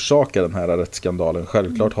att orsaka den här rättsskandalen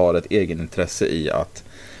självklart har ett egenintresse i att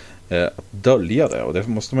dölja det, och det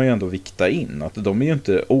måste man ju ändå vikta in, att de är ju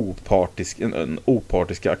inte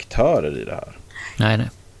opartiska aktörer i det här.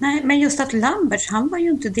 Nej, men just att Lambertz, han var ju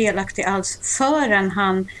inte delaktig alls förrän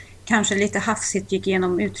han kanske lite hafsigt gick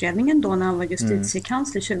igenom utredningen då när han var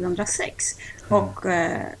justitiekansler 2006 och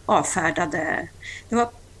avfärdade. Det var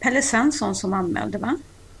Pelle Svensson som anmälde, va?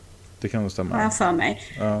 Det kan nog stämma. Har jag för mig.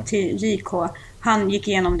 Ja. Till JK. Han gick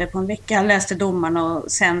igenom det på en vecka, läste domarna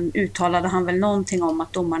och sen uttalade han väl någonting om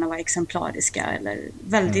att domarna var exemplariska eller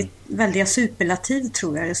väldiga superlativ,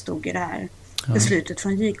 tror jag det stod i det här beslutet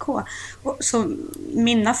från JK. Och så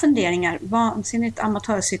mina funderingar, vansinnigt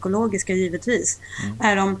amatörpsykologiska givetvis,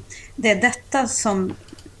 är om det är detta som,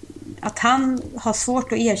 att han har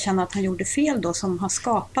svårt att erkänna att han gjorde fel då, som har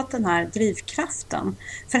skapat den här drivkraften.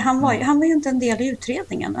 För han var ju inte en del i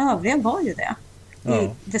utredningen, övriga var ju det. I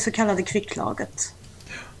det så kallade kvicklaget.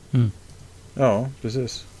 Ja,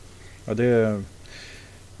 precis. Ja,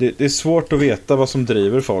 det är svårt att veta vad som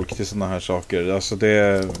driver folk till sådana här saker. Alltså det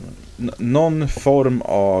är någon form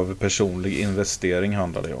av personlig investering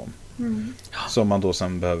handlar det om. Som man då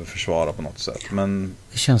sen behöver försvara på något sätt. Men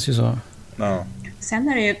det känns ju så. Ja. Sen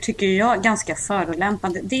är det ju, tycker jag, ganska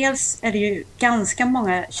förolämpande. Dels är det ju ganska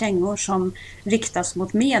många kängor som riktas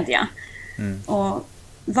mot media. Och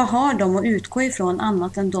vad har de att utgå ifrån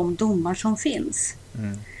annat än de domar som finns?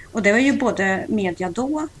 Och det var ju både media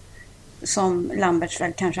då, som Lambertz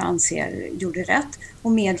väl kanske anser gjorde rätt,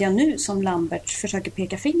 och media nu som Lambertz försöker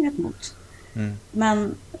peka fingret mot.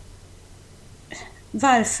 Men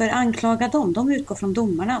varför anklaga dem? De utgår från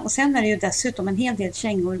domarna. Och sen är det ju dessutom en hel del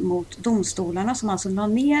kängor mot domstolarna som alltså la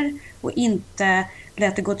ner och inte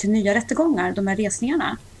lät det gå till nya rättegångar, de här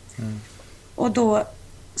resningarna. Och då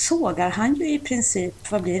sågar han ju i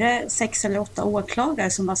princip, vad blir det, 6 eller 8 åklagare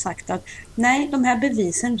som har sagt att nej, de här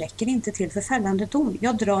bevisen räcker inte till för fällande dom.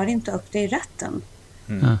 Jag drar inte upp det i rätten.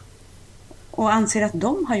 Och anser att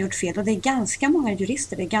de har gjort fel. Och det är ganska många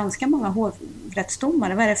jurister, det är ganska många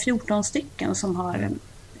hovrättsdomare, vad är det, 14 stycken som har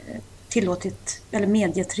tillåtit eller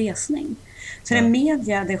medgett resning. Så det är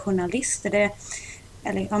media, det är journalister,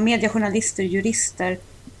 mediejournalister, jurister.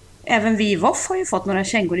 Även vi i VOF har ju fått några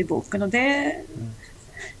kängor i boken, och det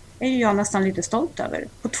är ju jag nästan lite stolt över.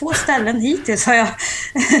 På 2 ställen hittills har jag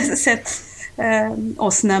sett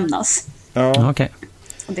oss nämnas. Ja. Okay.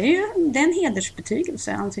 Det är en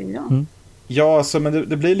hedersbetygelse, anser jag. Ja, alltså, men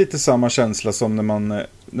det blir lite samma känsla som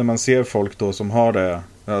när man ser folk då som har det,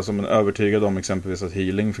 som är övertygade om exempelvis att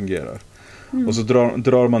healing fungerar. Och så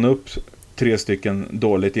drar man upp 3 stycken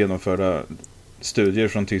dåligt genomförda studier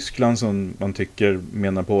från Tyskland som man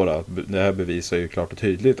menar på att det här bevisar ju klart och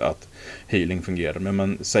tydligt att healing fungerar. Men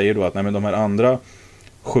man säger då att nej, men de här andra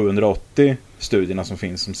 780 studierna som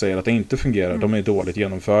finns som säger att det inte fungerar, de är dåligt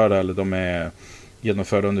genomförda, eller de är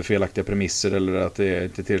genomförda under felaktiga premisser, eller att det är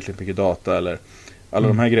inte tillräckligt mycket data, eller alla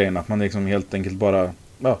de här grejerna, att man liksom helt enkelt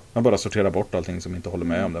bara sorterar bort allting som inte håller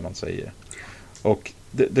med om det man säger. Och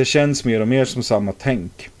det känns mer och mer som samma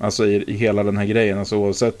tänk, alltså i hela den här grejen, alltså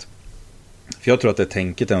oavsett. För jag tror att det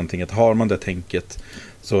tänket är någonting, att har man det tänket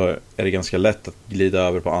så är det ganska lätt att glida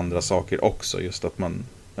över på andra saker också, just att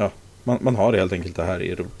man har helt enkelt det här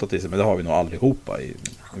i rotat i sig, men det har vi nog allihopa i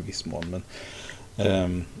viss mån, men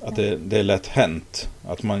att det är lätt hänt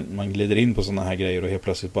att man glider in på sådana här grejer och helt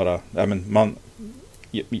plötsligt bara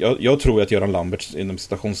jag tror att Göran Lambertz inom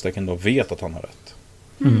citationstecken då vet att han har rätt.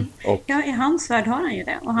 Och, i hans värld har han ju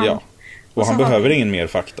det, och han behöver ingen mer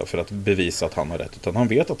fakta för att bevisa att han har rätt, utan han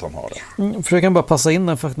vet att han har det. Försöker han bara passa in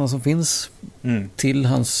den faktan som finns till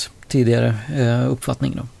hans tidigare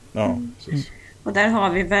uppfattning då. Ja, precis. Och där har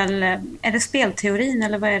vi väl, är det spelteorin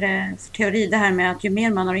eller vad är det för teori, det här med att ju mer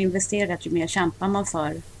man har investerat, ju mer kämpar man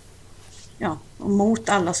för, och mot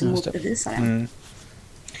alla som motbevisar det.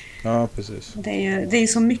 Ja, precis. Det är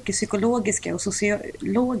så mycket psykologiska och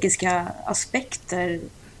sociologiska aspekter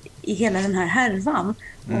i hela den här härvan.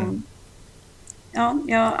 Och,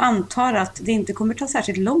 jag antar att det inte kommer ta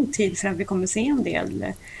särskilt lång tid förrän vi kommer se en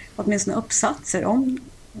del, åtminstone uppsatser om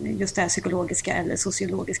just det här psykologiska eller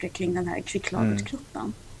sociologiska kring den här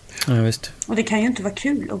kvicklaget-gruppen. Ja, visst. Och det kan ju inte vara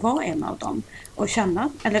kul att vara en av dem och känna,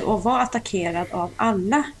 eller att vara attackerad av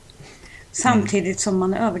alla Samtidigt som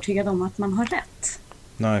man är övertygad om att man har rätt.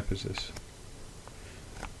 Nej, precis.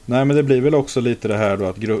 Nej, men det blir väl också lite det här då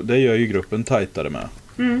att det gör ju gruppen tajtare med.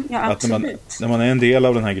 Ja, att när man är en del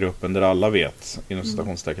av den här gruppen där alla vet inom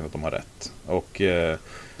citationstecken att de har rätt. Och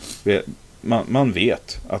man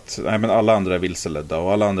vet att men alla andra är vilseledda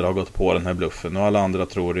och alla andra har gått på den här bluffen och alla andra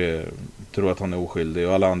tror att han är oskyldig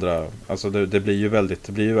och alla andra, alltså det blir ju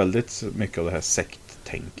väldigt mycket av det här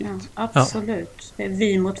sekttänket. Ja, absolut. Det är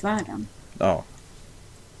vi mot världen. Ja.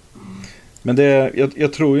 Men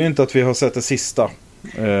jag tror ju inte att vi har sett det sista.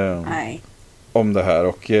 Nej. Om det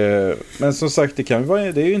här men som sagt det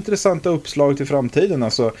är ju intressanta uppslag till framtiden,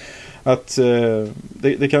 alltså att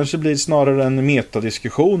det kanske blir snarare en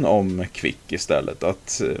metadiskussion om Quick istället,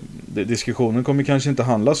 att diskussionen kommer kanske inte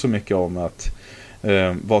handla så mycket om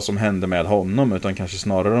vad som hände med honom, utan kanske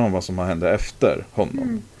snarare om vad som har hänt efter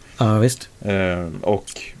honom. Ja, visst.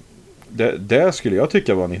 Och det skulle jag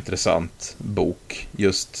tycka var en intressant bok,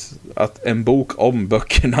 just att en bok om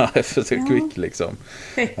böckerna efter Quick liksom.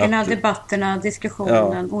 Böckerna, debatterna,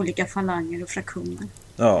 diskussionen, olika falanger och fraktioner.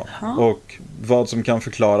 Ja, och vad som kan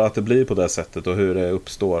förklara att det blir på det sättet och hur det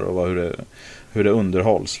uppstår och hur det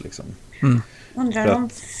underhålls liksom. Undrar om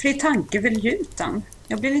Fri Tanke vill ge ut den.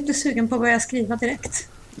 Jag blir lite sugen på att börja skriva direkt.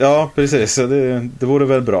 Ja, precis. Det vore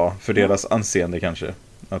väl bra för deras anseende kanske.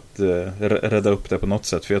 Att rädda upp det på något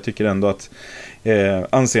sätt. För jag tycker ändå att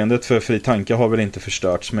anseendet för Fri Tanke har väl inte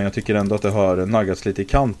förstörts, men jag tycker ändå att det har naggats lite i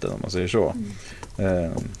kanten, om man säger så.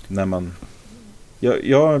 När man...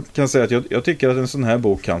 Jag kan säga att jag tycker att en sån här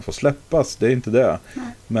bok kan få släppas, det är inte det.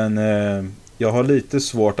 Men jag har lite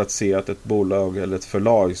svårt att se att ett bolag eller ett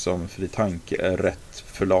förlag som Fri Tanke är rätt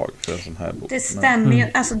förlag för en sån här bok. Det stämmer ju,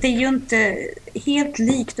 alltså det är ju inte helt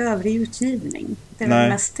likt övrig utgivning. Det är väl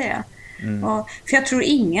mest det. För jag tror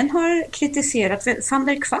ingen har kritiserat, Van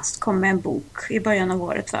der Kvast kom med en bok i början av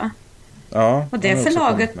året, va? Ja, och det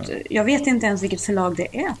förlaget, jag vet inte ens vilket förlag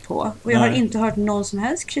det är på. Och jag har inte hört någon som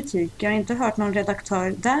helst kritik. Jag har inte hört någon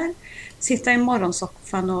redaktör där sitta i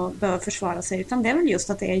morgonsoffan och behöva försvara sig. Utan det är väl just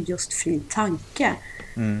att det är just Fri Tanke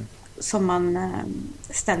som man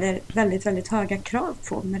ställer väldigt, väldigt höga krav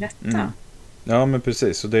på med rätta. Ja, men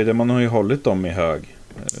precis. Och det är det man har ju hållit dem i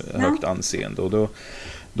högt anseende. Och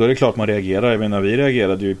då är det klart man reagerar. Jag menar, vi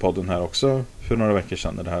reagerade ju i podden här också för några veckor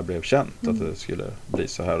sedan när det här blev känt att det skulle bli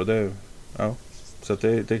så här. Och så att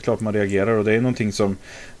det är klart man reagerar, och det är någonting som,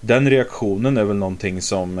 den reaktionen är väl någonting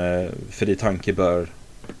som Fri Tanke bör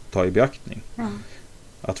ta i beaktning.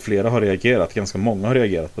 Att flera har reagerat, ganska många har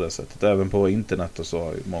reagerat på det sättet. Även på internet och så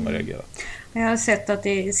har ju många reagerat. Jag har sett att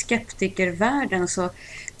i skeptikervärlden så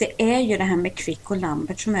det är ju det här med Quick och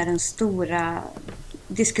Lambert som är den stora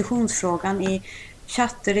diskussionsfrågan i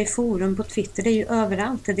chatter, i forum, på Twitter. Det är ju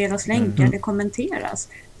överallt, det delas länkar, det kommenteras.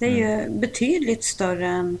 Det är ju betydligt större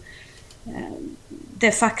än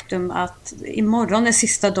det faktum att imorgon är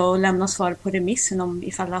sista dag att lämna svar på remissen om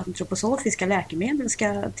ifall antroposofiska läkemedel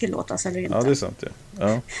ska tillåtas eller inte. Ja, det är sant.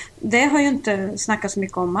 Ja. Det har ju inte snackats så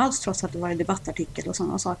mycket om alls, trots att det var en debattartikel och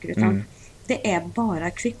sådana saker, utan det är bara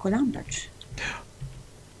Quick och Lambert.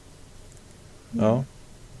 Ja,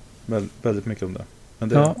 väldigt mycket om det. Men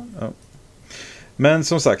Men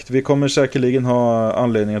som sagt, vi kommer säkerligen ha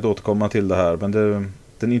anledning att återkomma till det här. Men det är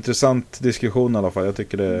en intressant diskussion i alla fall. Jag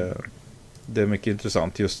tycker det är mycket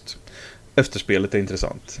intressant. Just efterspelet är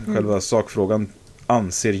intressant. Själva sakfrågan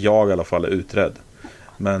anser jag i alla fall är utredd.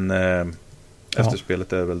 Men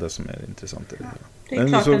efterspelet är väl det som är intressant. Det är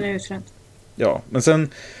klart den är utredd. Ja, men sen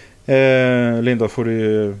Linda, får du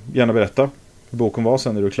ju gärna berätta hur boken var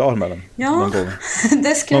sen när du är klar med den. Ja,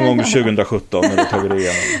 det ska någon gång 2017 när du tagit det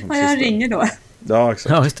igenom. Jag ringer då. Ja,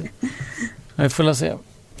 exakt. Ja, just det. Jag får se.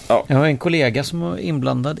 Ja. Jag har en kollega som är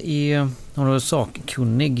inblandad hon är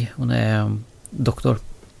sakkunnig. Hon är doktor.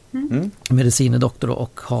 Medicinedoktor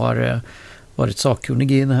och har varit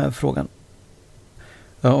sakkunnig i den här frågan.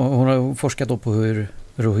 Hon har forskat då på hur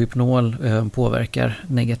Rohypnol påverkar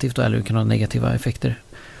negativt eller hur kan ha negativa effekter.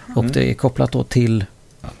 Och det är kopplat då till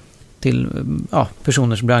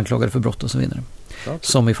personer som blir anklagade för brott och så vidare. Ja,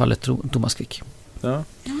 som i fallet Thomas Quick. Ja.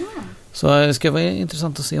 Så det ska vara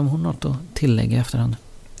intressant att se om hon har något att tillägga efterhand.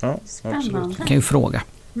 Ja, absolut. Kan ju fråga.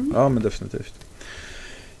 Ja, men definitivt.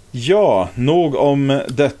 Ja, nog om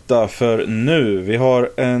detta för nu. Vi har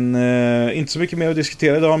inte så mycket mer att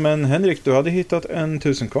diskutera idag, men Henrik, du hade hittat en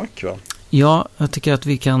 1000 kvack, va? Ja, jag tycker att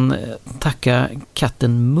vi kan tacka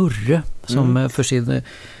katten Murre som för sin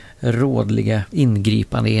rådliga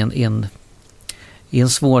ingripande i en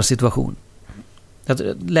svår situation. Jag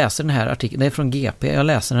läser den här artikeln, det är från GP, jag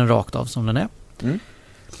läser den rakt av som den är.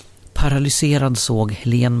 Paralyserad såg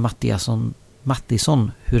Helene Mattiasson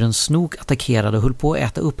Mattisson hur en snok attackerade och höll på att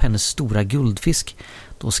äta upp hennes stora guldfisk.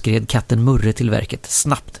 Då skred katten Murre till verket,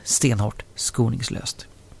 snabbt, stenhårt, skoningslöst.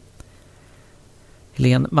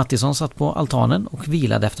 Helene Mattisson satt på altanen och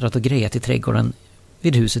vilade efter att ha grejat i trädgården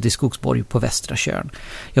vid huset i Skogsborg på Västra Tjörn.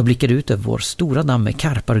 Jag blickade ut över vår stora damm med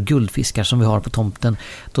karpar och guldfiskar som vi har på tomten.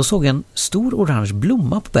 Då såg jag en stor orange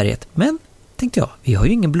blomma på berget. Men, tänkte jag, vi har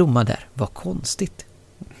ju ingen blomma där. Vad konstigt.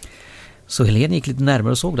 Så Helene gick lite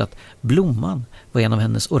närmare och såg att blomman var en av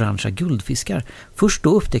hennes orangea guldfiskar. Först då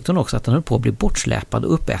upptäckte hon också att den höll på att bli bortsläpad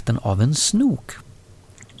och uppäten av en snok.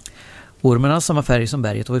 Ormen hade samma färg som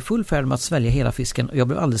berget och var i full färd med att svälja hela fisken och jag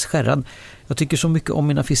blev alldeles skärrad. Jag tycker så mycket om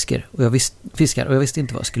mina fiskar och jag visste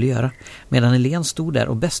inte vad jag skulle göra. Medan Helene stod där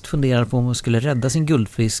och bäst funderade på om hon skulle rädda sin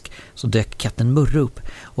guldfisk så dök katten Murre upp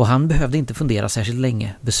och han behövde inte fundera särskilt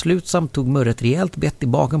länge. Beslutsamt tog Murre ett rejält bett i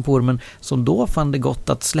baken på ormen som då fann det gott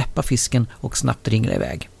att släppa fisken och snabbt ringla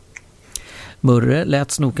iväg. Murre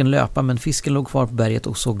lät snoken löpa men fisken låg kvar på berget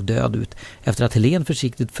och såg död ut. Efter att Helene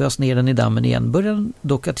försiktigt fös ner den i dammen igen började den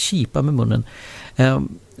dock att kipa med munnen. En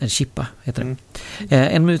chippa heter det.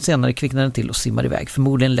 En minut senare kvicknade den till och simmade iväg.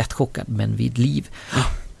 Förmodligen lätt chockad men vid liv.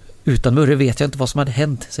 Utan Murre vet jag inte vad som hade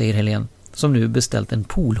hänt, säger Helene. Som nu beställt en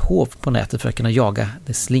poolhov på nätet för att kunna jaga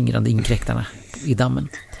de slingrande inkräktarna i dammen.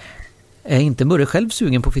 Är inte Murre själv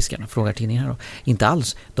sugen på fiskarna? Frågar tidningen här då. Inte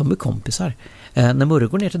alls, de är kompisar. När Murre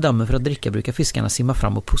går ner till dammen för att dricka brukar fiskarna simma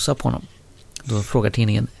fram och pussa på honom. Då frågar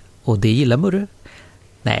tidningen, och det gillar Murre?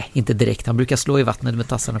 Nej, inte direkt. Han brukar slå i vattnet med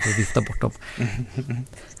tassarna för att vifta bort dem.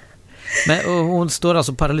 Men hon står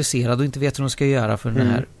alltså paralyserad och inte vet hur hon ska göra för den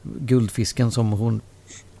här guldfisken som hon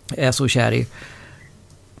är så kär i.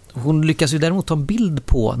 Hon lyckas ju däremot ta en bild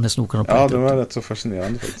på när snoken har pratat. Ja, det var rätt så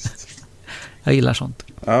fascinerande faktiskt. Jag gillar sånt.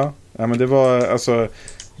 Ja, men det var alltså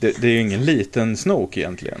det är ju ingen liten snok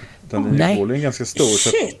egentligen. Den är ju ganska stor.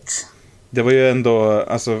 Shit! Så det var ju ändå,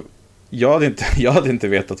 alltså jag hade inte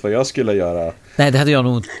vetat vad jag skulle göra. Nej, det hade jag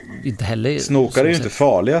nog inte heller. Snokar är ju inte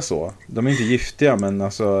farliga så. De är inte giftiga, men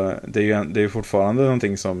alltså det är ju fortfarande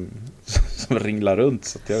någonting som ringlar runt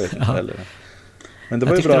så att jag vet inte heller. Men det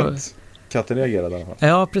var ju bra att katten reagerade i alla fall.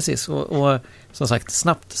 Ja, precis. Och som sagt,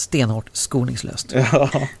 snabbt, stenhårt, skoningslöst. Ja,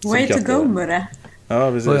 way to go, Murre.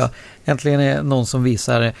 Ja, precis. Och äntligen är någon som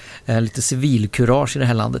visar lite civilkurage i det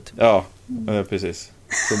här landet. Ja, precis.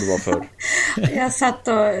 Som det var förr. Jag satt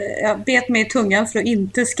och jag bet mig i tungan för att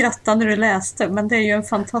inte skratta när du läste. Men det är ju en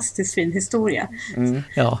fantastiskt fin historia.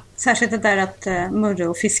 Ja. Särskilt det där att Murre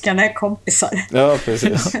och fiskarna är kompisar. Ja,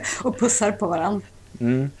 precis. Och pussar på varandra.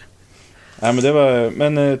 Ja, men det var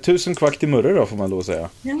 1000 kvack till Murre då, får man då säga.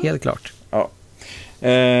 Ja. Helt klart. Ja.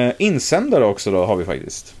 Insändare också då har vi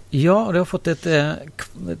faktiskt. Ja, och jag har fått ett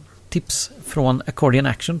tips från Accordion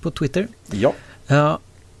Action på Twitter. Ja.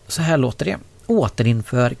 Så här låter det.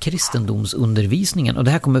 Återinför kristendomsundervisningen. Och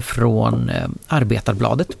det här kommer från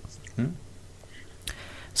Arbetarbladet.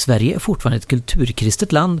 Sverige är fortfarande ett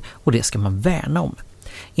kulturkristet land och det ska man värna om.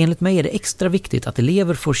 Enligt mig är det extra viktigt att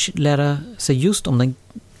elever får lära sig just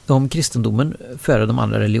om kristendomen före de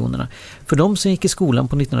andra religionerna. För de som gick i skolan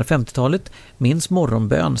på 1950-talet minns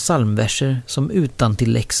morgonbön, psalmverser som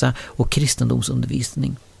utantilläxa och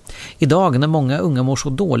kristendomsundervisning. Idag när många unga mår så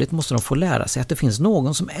dåligt måste de få lära sig att det finns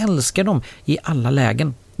någon som älskar dem i alla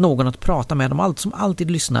lägen. Någon att prata med dem, allt som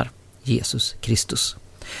alltid lyssnar. Jesus Kristus.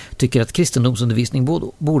 Tycker att kristendomsundervisning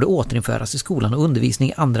borde återinföras i skolan och undervisning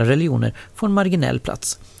i andra religioner får en marginell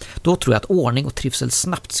plats. Då tror jag att ordning och trivsel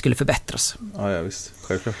snabbt skulle förbättras. Ja, visst.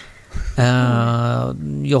 Självklart.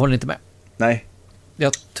 Jag håller inte med. Nej.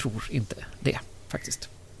 Jag tror inte det, faktiskt.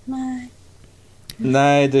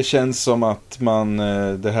 Nej, det känns som att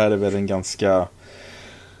det här är väl en ganska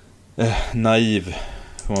naiv,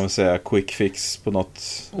 får man säga, quick fix på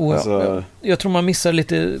något. Jag tror man missar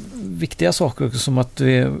lite viktiga saker som att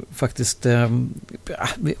vi faktiskt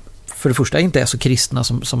för det första inte är så kristna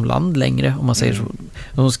som land längre, om man säger så.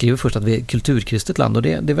 De skriver först att vi är ett kulturkristet land och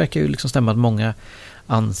det verkar ju liksom stämma att många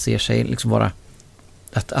anser sig liksom vara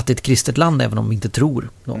att det är ett kristet land även om de inte tror.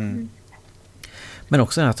 Men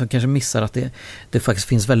också att de kanske missar att det faktiskt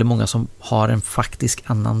finns väldigt många som har en faktisk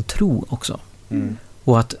annan tro också.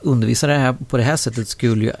 Och att undervisa det här på det här sättet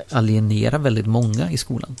skulle ju alienera väldigt många i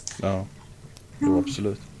skolan. Ja,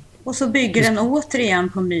 absolut. Och så bygger den återigen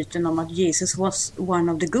på myten om att Jesus was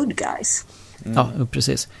one of the good guys. Ja,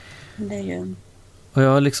 precis. Det är ju... Och jag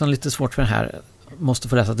har liksom lite svårt för det här. Måste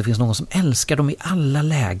få läsa att det finns någon som älskar dem i alla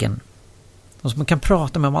lägen. Och som man kan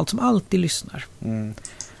prata med om allt som alltid lyssnar.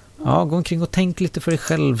 Ja, gå omkring och tänk lite för dig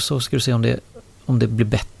själv så ska du se om det blir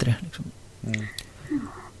bättre. Liksom.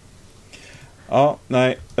 Ja,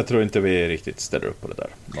 nej, jag tror inte vi riktigt ställer upp på det där.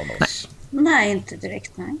 Nej, inte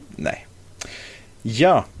direkt, nej.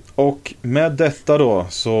 Ja, och med detta då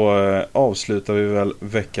så avslutar vi väl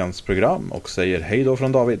veckans program och säger hej då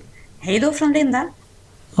från David. Hej då från Linda.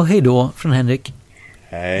 Och hej då från Henrik.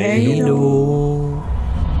 Hej då.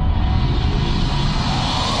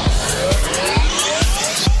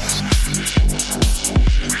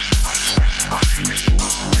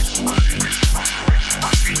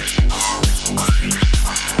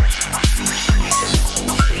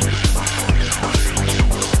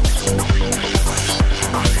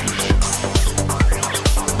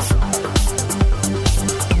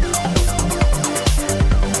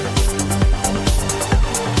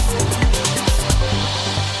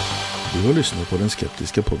 Du har lyssnat på den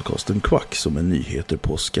skeptiska podcasten Quack som är nyheter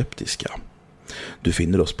på skeptiska. Du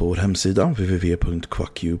finner oss på vår hemsida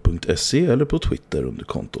www.quacku.se eller på Twitter under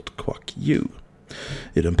kontot QuackU.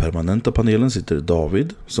 I den permanenta panelen sitter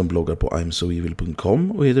David som bloggar på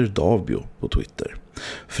imsoevil.com och heter Davbio på Twitter.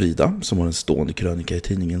 Frida som har en stående krönika i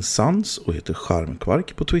tidningen Sans och heter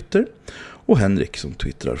Charmkvark på Twitter. Och Henrik som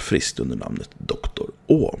twittrar friskt under namnet Dr.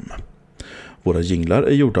 Ohm. Våra jinglar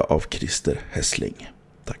är gjorda av Christer Hessling.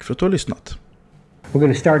 Tack för att du har lyssnat. We're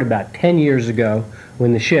going to start about 10 years ago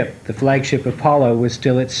when the flagship Apollo, was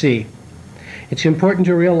still at sea. It's important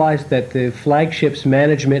to realize that the flagship's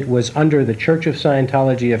management was under the Church of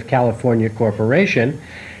Scientology of California Corporation,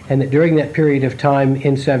 and that during that period of time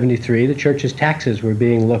in 73, the church's taxes were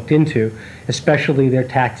being looked into, especially their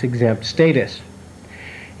tax-exempt status.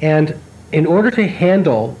 And in order to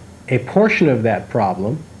handle a portion of that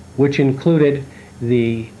problem, which included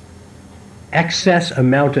the excess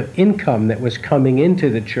amount of income that was coming into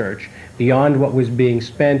the church beyond what was being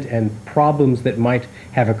spent and problems that might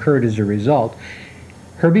have occurred as a result,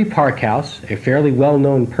 Herbie Parkhouse, a fairly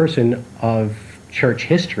well-known person of church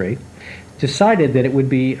history, decided that it would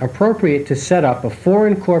be appropriate to set up a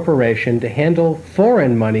foreign corporation to handle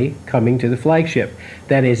foreign money coming to the flagship.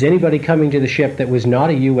 That is, anybody coming to the ship that was not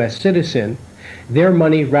a U.S. citizen, their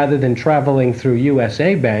money, rather than traveling through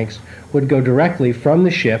USA banks, would go directly from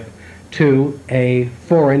the ship to a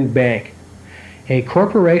foreign bank. A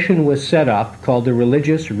corporation was set up called the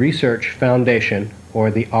Religious Research Foundation,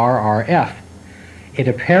 or the RRF. It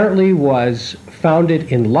apparently was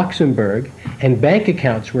founded in Luxembourg, and bank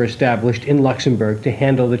accounts were established in Luxembourg to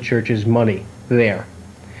handle the church's money there.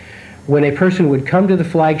 When a person would come to the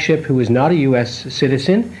flagship who was not a U.S.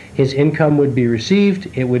 citizen, his income would be received,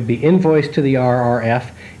 it would be invoiced to the RRF,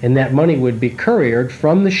 and that money would be couriered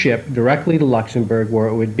from the ship directly to Luxembourg, where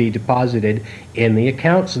it would be deposited in the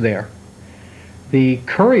accounts there. The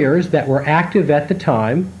couriers that were active at the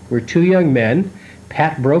time were two young men.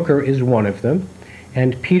 Pat Broker is one of them,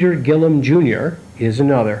 and Peter Gillum Jr. is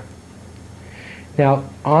another. Now,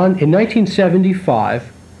 in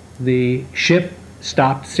 1975, the ship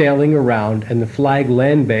stopped sailing around and the Flag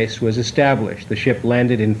land base was established. The ship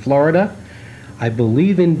landed in Florida, I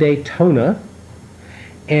believe in Daytona,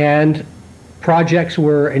 and projects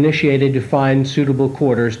were initiated to find suitable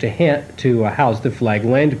quarters to house the Flag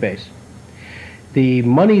land base. The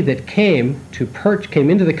money that came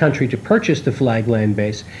into the country to purchase the Flag land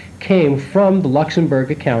base came from the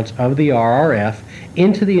Luxembourg accounts of the RRF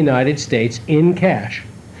into the United States in cash.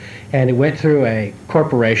 And it went through a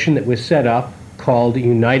corporation that was set up called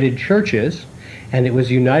United Churches, and it was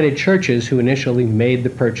United Churches who initially made the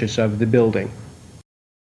purchase of the building.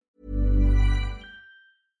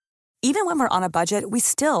 Even when we're on a budget, we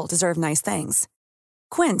still deserve nice things.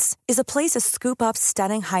 Quince is a place to scoop up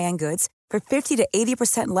stunning high-end goods for 50 to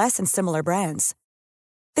 80% less than similar brands.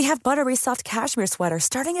 They have buttery soft cashmere sweaters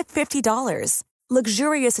starting at $50,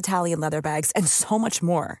 luxurious Italian leather bags, and so much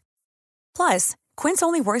more. Plus, Quince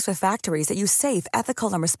only works with factories that use safe,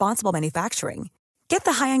 ethical, and responsible manufacturing. Get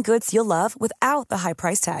the high-end goods you'll love without the high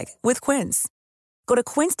price tag with Quince. Go to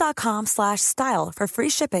quince.com/style for free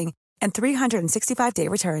shipping and 365-day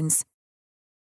returns.